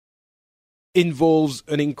involves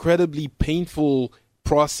an incredibly painful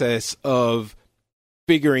process of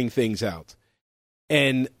figuring things out.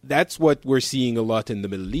 And that's what we're seeing a lot in the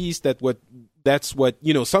Middle East. That's what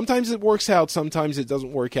sometimes it works out, sometimes it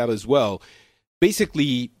doesn't work out as well.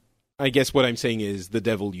 Basically, I guess what I'm saying is the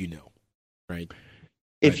devil right?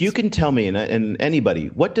 If you can tell me, and anybody,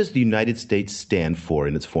 what does the United States stand for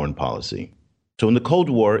in its foreign policy? So in the Cold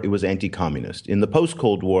War, it was anti-communist. In the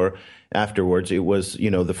post-Cold War, afterwards, it was,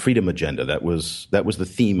 the freedom agenda. That was the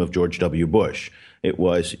theme of George W. Bush. It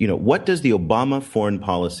was, what does the Obama foreign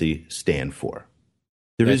policy stand for?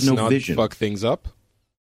 There is no vision. Fuck things up.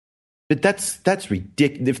 But that's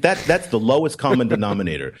ridiculous. If that's the lowest common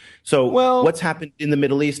denominator. So what's happened in the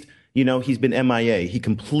Middle East? He's been MIA. He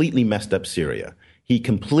completely messed up Syria. He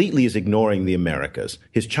completely is ignoring the Americas.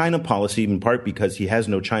 His China policy, in part because he has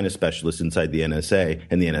no China specialists inside the NSA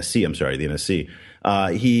and the NSC.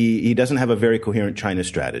 He doesn't have a very coherent China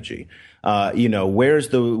strategy. Where is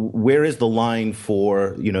the line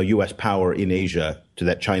for, U.S. power in Asia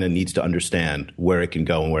that China needs to understand where it can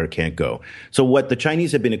go and where it can't go? So what the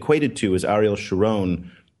Chinese have been equated to is Ariel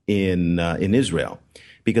Sharon in Israel,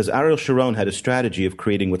 because Ariel Sharon had a strategy of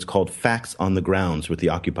creating what's called facts on the grounds with the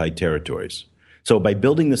occupied territories. So by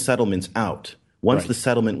building the settlements out, once the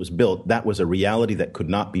settlement was built, that was a reality that could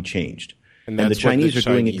not be changed. And the that's Chinese what the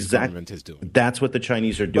are doing Chinese exactly. government is doing. That's what the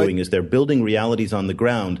Chinese are doing, is they're building realities on the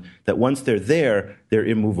ground that once they're there, they're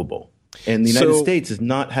immovable. And the United States has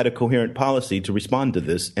not had a coherent policy to respond to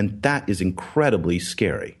this, and that is incredibly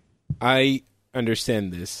scary. I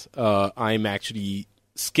understand this. I'm actually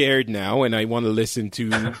scared now, and I want to listen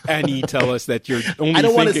to Annie tell us that you're only. I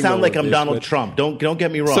don't want to thinking sound like I'm this, Donald Trump. Don't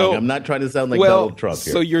get me wrong. So, I'm not trying to sound like Donald Trump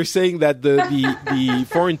here. So you're saying that the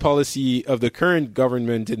foreign policy of the current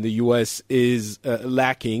government in the U.S. is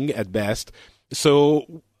lacking at best.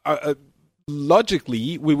 So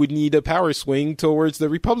logically, we would need a power swing towards the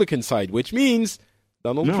Republican side, which means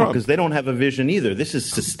Donald Trump. No, because they don't have a vision either. This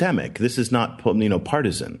is systemic. This is not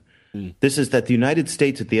partisan. This is that the United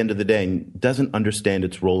States, at the end of the day, doesn't understand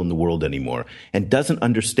its role in the world anymore, and doesn't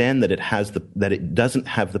understand that it doesn't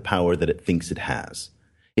have the power that it thinks it has.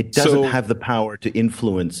 It doesn't have the power to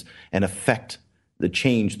influence and affect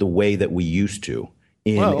change the way that we used to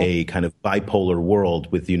in a kind of bipolar world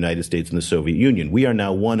with the United States and the Soviet Union. We are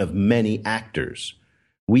now one of many actors.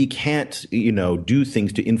 We can't, do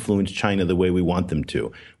things to influence China the way we want them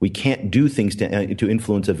to. We can't do things to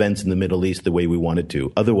influence events in the Middle East the way we wanted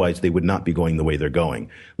to. Otherwise, they would not be going the way they're going.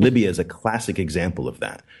 Libya is a classic example of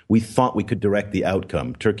that. We thought we could direct the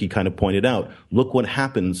outcome. Turkey kind of pointed out, look what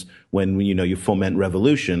happens when, you foment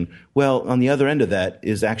revolution. Well, on the other end of that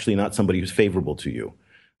is actually not somebody who's favorable to you.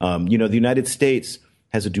 The United States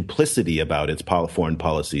has a duplicity about its foreign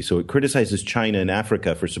policy. So it criticizes China and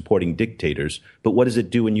Africa for supporting dictators. But what does it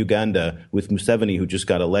do in Uganda with Museveni, who just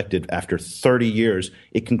got elected after 30 years?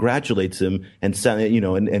 It congratulates him and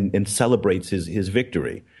celebrates his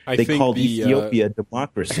victory. They called Ethiopia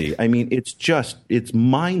democracy. I mean, it's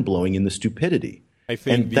mind-blowing in the stupidity.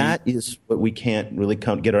 That is what we can't really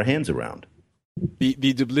get our hands around. The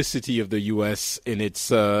duplicity of the U.S. in its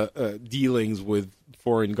dealings with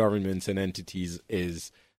foreign governments and entities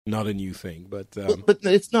is not a new thing, but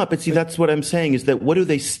it's not. But see, that's what I'm saying, is that what do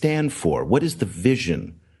they stand for? What is the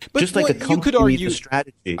vision? Just like a company needs a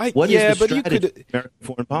strategy. What is the strategy of American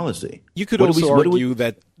foreign policy? You could also argue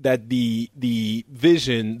that the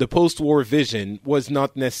vision, the post-war vision, was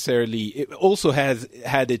not necessarily. It also has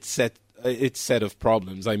had its set of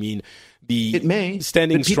problems. I mean,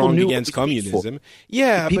 standing strong against communism.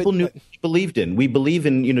 Yeah, people knew what they believed in. We believe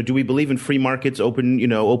in, do we believe in free markets,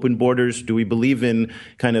 open borders? Do we believe in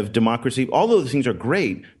kind of democracy? All those things are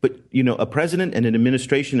great, but, a president and an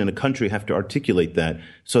administration and a country have to articulate that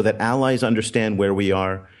so that allies understand where we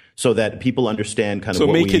are, so that people understand kind of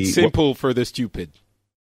what we... So make it simple for the stupid.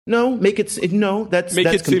 No, that's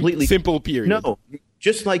completely... simple, period. No,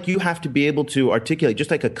 just like you have to be able to articulate,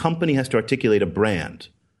 just like a company has to articulate a brand.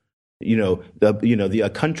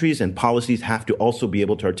 The countries and policies have to also be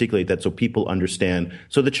able to articulate that so people understand.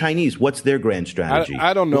 So the Chinese, what's their grand strategy?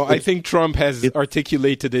 I don't know. I think Trump has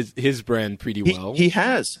articulated his brand pretty well. He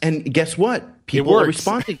has. And guess what? People are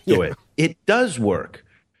responding to it. It does work.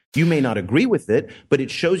 You may not agree with it, but it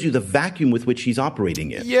shows you the vacuum with which he's operating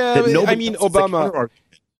in. Yeah,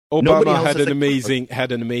 Obama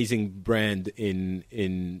had an amazing brand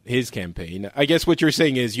in his campaign. I guess what you're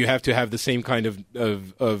saying is you have to have the same kind of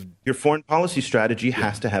your foreign policy strategy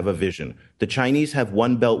has to have a vision. The Chinese have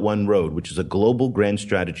One Belt, One Road, which is a global grand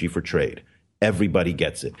strategy for trade. Everybody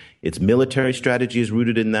gets it. Its military strategy is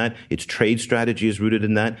rooted in that. Its trade strategy is rooted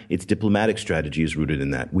in that. Its diplomatic strategy is rooted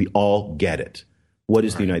in that. We all get it. What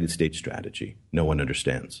is the United States strategy? No one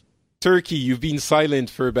understands. Turkey, you've been silent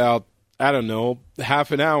for about, I don't know,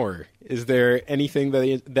 half an hour. Is there anything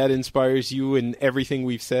that inspires you in everything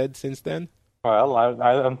we've said since then? Well,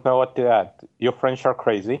 I don't know what to add. Your French are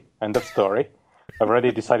crazy. End of story. I've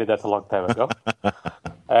already decided that a long time ago.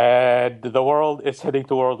 And the world is heading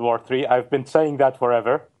to World War III. I've been saying that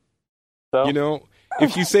forever. So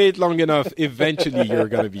if you say it long enough, eventually you're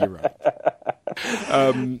going to be right.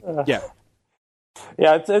 Yeah.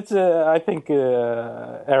 Yeah, it's. I think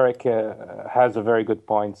Eric has a very good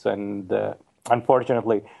points, and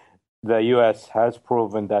unfortunately, the U.S. has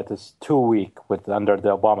proven that it's too weak under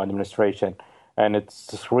the Obama administration, and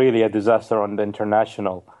it's really a disaster on the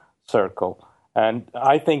international circle. And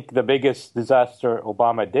I think the biggest disaster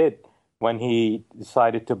Obama did when he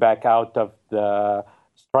decided to back out of the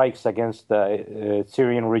strikes against the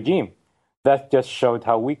Syrian regime. That just showed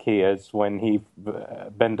how weak he is when he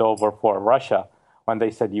bent over for Russia when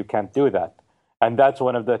they said you can't do that. And that's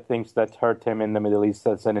one of the things that hurt him in the Middle East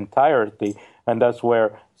as an entirety. And that's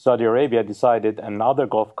where Saudi Arabia decided, and other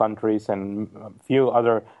Gulf countries and a few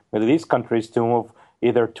other Middle East countries, to move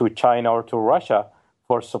either to China or to Russia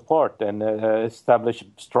for support and establish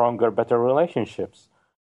stronger, better relationships.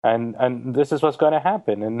 And this is what's going to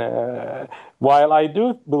happen. And while I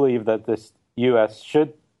do believe that this U.S.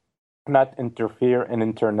 should not interfere in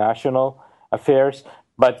international affairs,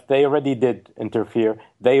 but they already did interfere.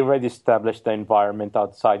 They already established the environment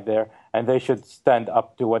outside there, and they should stand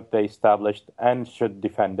up to what they established and should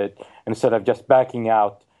defend it instead of just backing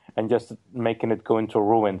out and just making it go into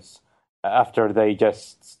ruins after they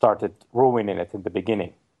just started ruining it in the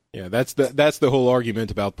beginning. Yeah, that's the whole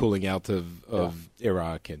argument about pulling out of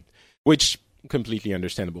Iraq, and which completely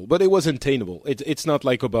understandable, but it wasn't attainable. It's not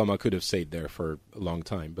like Obama could have stayed there for a long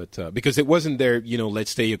time, but because it wasn't there,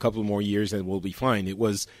 let's stay a couple more years and we'll be fine. It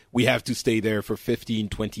was, we have to stay there for 15,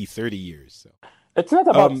 20, 30 years. So. It's not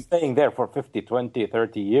about staying there for 50, 20,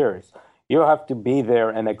 30 years. You have to be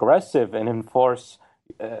there and aggressive and enforce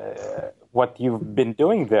what you've been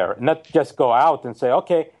doing there, not just go out and say,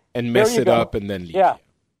 okay, and mess it up and then leave. Yeah.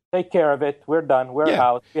 Take care of it. We're done. We're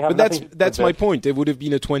out. We have but that's my point. It would have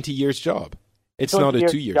been a 20 years job. It's not a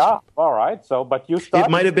 2-year job. All right. So, but you started. It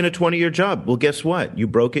might have been a 20-year job. Well, guess what? You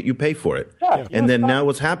broke it. You pay for it. Yeah. And then now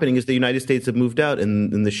what's happening is the United States have moved out,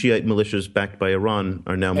 and the Shiite militias backed by Iran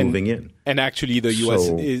are now moving in. And actually, the U.S.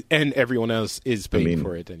 and everyone else is paying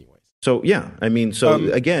for it anyway. So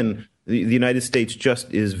again, the United States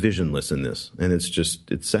just is visionless in this, and it's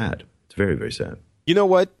sad. It's very, very sad. You know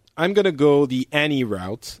what? I'm going to go the Annie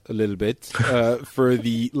route a little bit for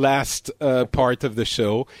the last part of the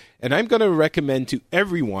show. And I'm going to recommend to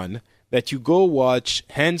everyone that you go watch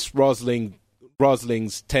Hans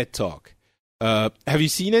Rosling's TED Talk. Have you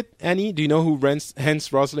seen it, Annie? Do you know who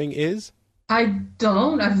Hans Rosling is? I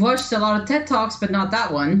don't. I've watched a lot of TED Talks, but not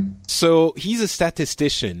that one. So he's a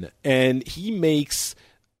statistician, and he makes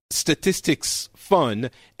statistics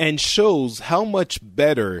fun and shows how much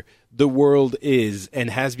better the world is and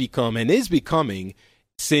has become and is becoming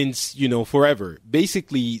since, forever.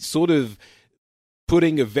 Basically, sort of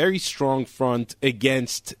putting a very strong front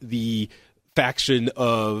against the faction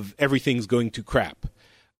of everything's going to crap,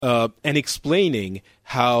 and explaining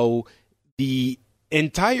how the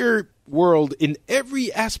entire world, in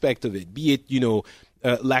every aspect of it, be it,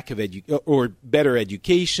 lack of or better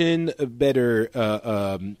education, better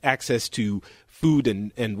access to food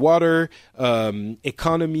and water,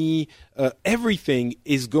 economy, everything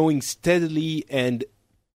is going steadily and,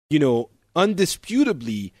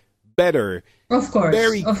 undisputably better. Of course,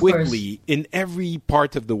 very quickly in every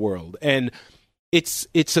part of the world. And it's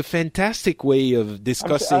a fantastic way of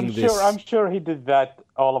discussing this. I'm sure he did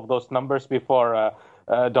all of those numbers before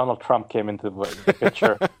Donald Trump came into the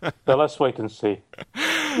picture. So let's wait and see.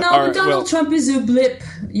 No, Donald Trump is a blip.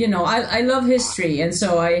 I love history, and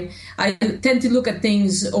so I tend to look at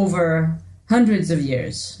things over hundreds of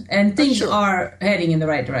years, and things are heading in the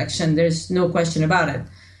right direction. There's no question about it.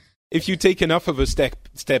 If you take enough of a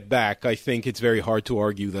step back, I think it's very hard to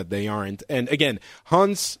argue that they aren't. And again,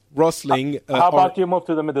 Hans Rosling. How about you move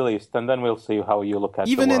to the Middle East, and then we'll see how you look at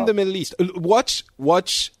even the world. In the Middle East.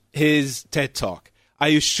 Watch his TED Talk. I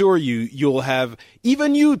assure you, you'll have,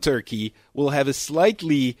 even you, Turkey, will have a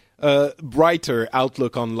slightly brighter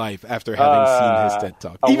outlook on life after having seen his TED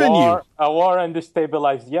Talk. A war and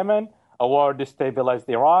destabilized Yemen, a war destabilized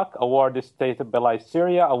Iraq, a war destabilized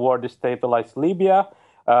Syria, a war destabilized Libya,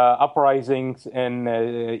 uprisings in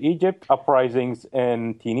Egypt, uprisings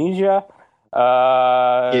in Tunisia.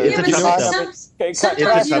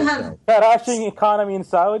 Crashing economy in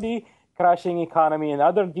Saudi, crashing economy in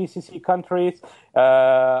other GCC countries.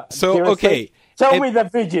 Show me the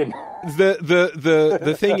vision.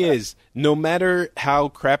 The thing is, no matter how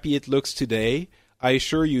crappy it looks today, I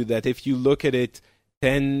assure you that if you look at it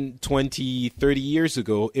 10, 20, 30 years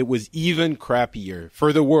ago, it was even crappier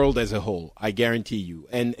for the world as a whole. I guarantee you.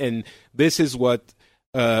 And this is what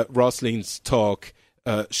Rosling's talk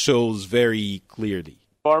shows very clearly.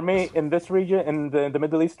 For me, in this region, in the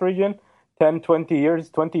Middle East region, 10, 20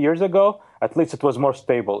 years ago, at least it was more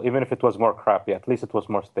stable. Even if it was more crappy, at least it was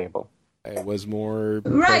more stable. It was more...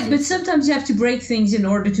 Right, but sometimes you have to break things in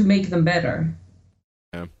order to make them better.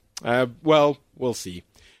 Yeah. Well, we'll see.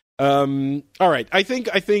 All right. I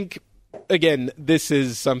think, again, this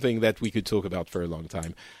is something that we could talk about for a long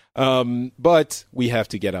time. But we have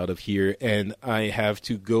to get out of here, and I have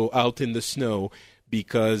to go out in the snow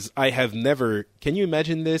because I have never... Can you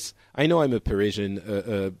imagine this? I know I'm a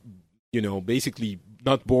Parisian, basically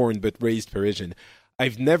not born but raised Parisian.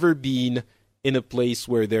 I've never been in a place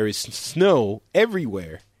where there is snow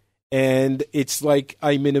everywhere. And it's like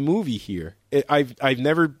I'm in a movie here. I've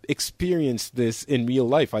never experienced this in real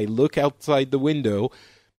life. I look outside the window.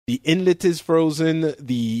 The inlet is frozen.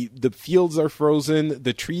 The fields are frozen.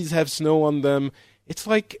 The trees have snow on them. It's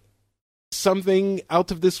like something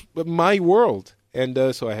out of my world.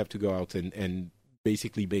 And so I have to go out and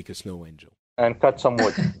basically make a snow angel. And cut some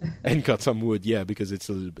wood. And cut some wood, yeah, because it's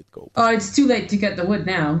a little bit cold. Oh, it's too late to cut the wood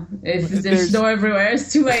now. If there's snow everywhere,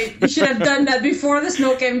 it's too late. You should have done that before the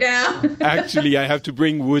snow came down. Actually, I have to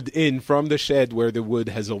bring wood in from the shed where the wood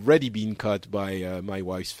has already been cut by my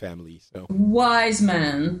wife's family. So wise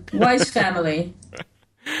man, wise family.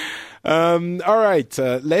 All right,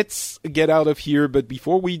 let's get out of here. But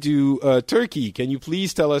before we do, Turkey, can you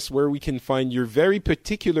please tell us where we can find your very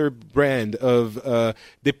particular brand of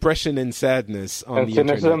depression and sadness on the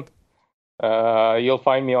cynicism. internet? You'll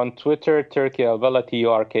find me on Twitter, Turkey Albala,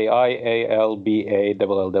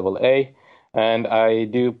 TurkiAlbaa. And I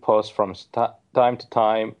do post from time to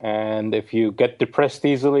time. And if you get depressed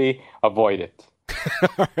easily, avoid it.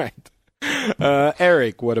 All right.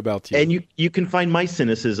 Eric, what about you? And you can find my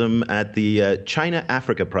cynicism at the China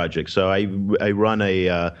Africa Project. So I run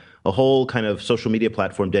a whole kind of social media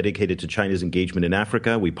platform dedicated to China's engagement in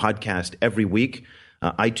Africa. We podcast every week.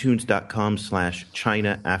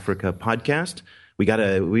 iTunes.com/China Africa Podcast.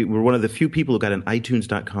 We're one of the few people who got an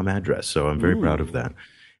iTunes.com address, so I'm very proud of that.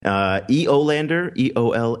 EOLander,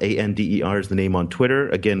 EOLANDER is the name on Twitter.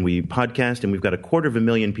 Again, we podcast, and we've got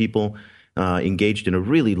 250,000 people engaged in a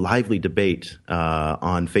really lively debate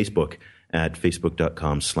on Facebook at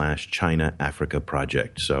facebook.com/China Africa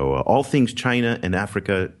Project. So all things China and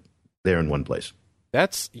Africa there in one place.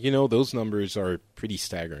 That's, those numbers are pretty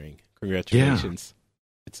staggering. Congratulations. Yeah.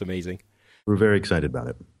 It's amazing. We're very excited about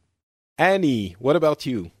it. Annie, what about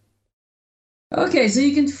you? Okay, so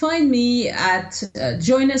you can find me at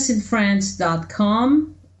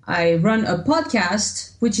joinusinfrance.com. I run a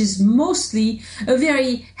podcast, which is mostly a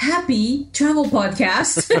very happy travel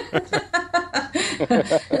podcast.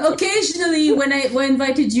 Occasionally, when I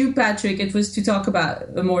invited you, Patrick, it was to talk about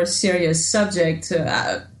a more serious subject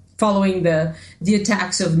following the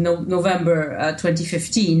attacks of November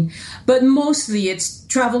 2015. But mostly it's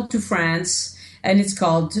travel to France, and it's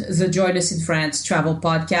called the Join Us in France Travel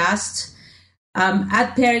Podcast.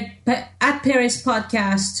 At Paris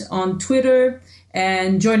Podcast on Twitter,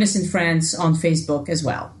 and Join Us in France on Facebook as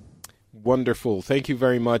well. Wonderful. Thank you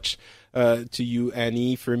very much to you,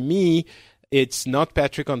 Annie. For me, it's Not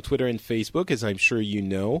Patrick on Twitter and Facebook, as I'm sure you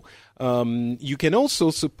know. You can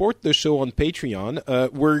also support the show on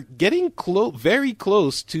Patreon. We're getting very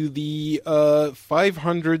close to the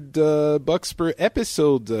 $500 per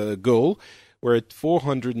episode goal. We're at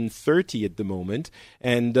 430 at the moment.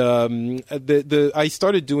 And I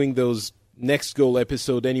started doing those Next Goal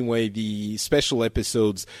episode anyway, the special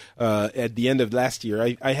episodes at the end of last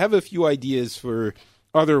year. I have a few ideas for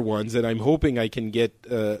other ones, and I'm hoping I can get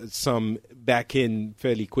some back in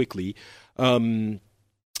fairly quickly.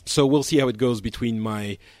 So we'll see how it goes between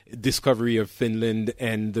my discovery of Finland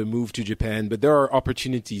and the move to Japan. But there are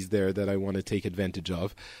opportunities there that I want to take advantage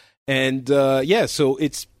of. And so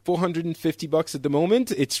it's $450 at the moment.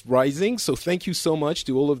 It's rising. So thank you so much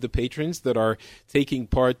to all of the patrons that are taking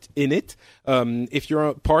part in it. If you're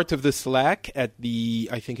a part of the Slack at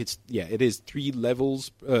it is 3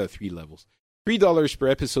 levels. $3 per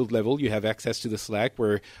episode level, you have access to the Slack,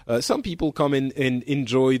 where some people come in and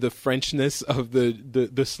enjoy the Frenchness of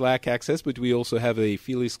the Slack access, but we also have a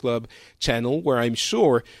Phileas Club channel where I'm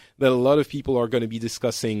sure that a lot of people are going to be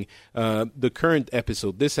discussing the current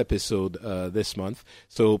episode, this month.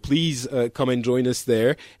 So please come and join us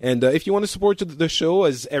there. And if you want to support the show,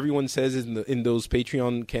 as everyone says in those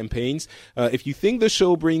Patreon campaigns, if you think the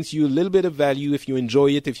show brings you a little bit of value, if you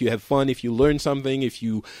enjoy it, if you have fun, if you learn something, if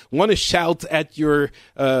you want to shout at your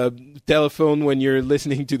telephone when you're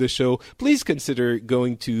listening to the show, please consider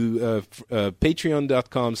going to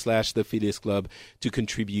patreon.com/the Phileas Club to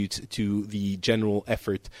contribute to the general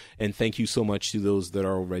effort. And thank you so much to those that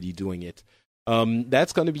are already doing it.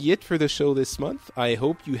 That's going to be it for the show this month. I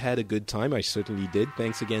hope you had a good time. I certainly did.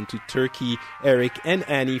 Thanks again to Turkey, Eric, and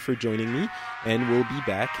Annie for joining me. And we'll be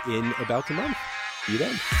back in about a month. See you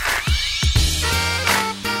then.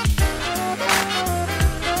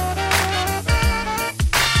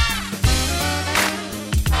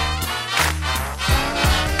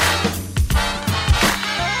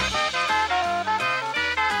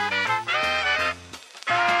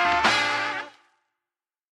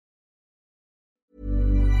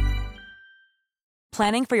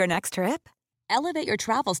 Planning for your next trip? Elevate your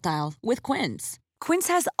travel style with Quince. Quince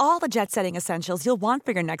has all the jet-setting essentials you'll want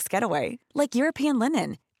for your next getaway, like European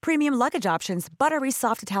linen, premium luggage options, buttery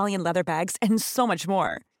soft Italian leather bags, and so much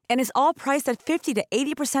more. And is all priced at 50 to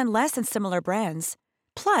 80% less than similar brands.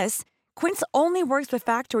 Plus, Quince only works with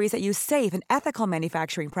factories that use safe and ethical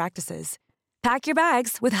manufacturing practices. Pack your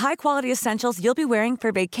bags with high-quality essentials you'll be wearing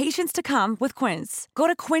for vacations to come with Quince. Go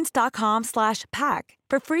to quince.com/pack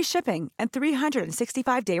for free shipping and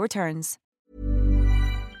 365-day returns.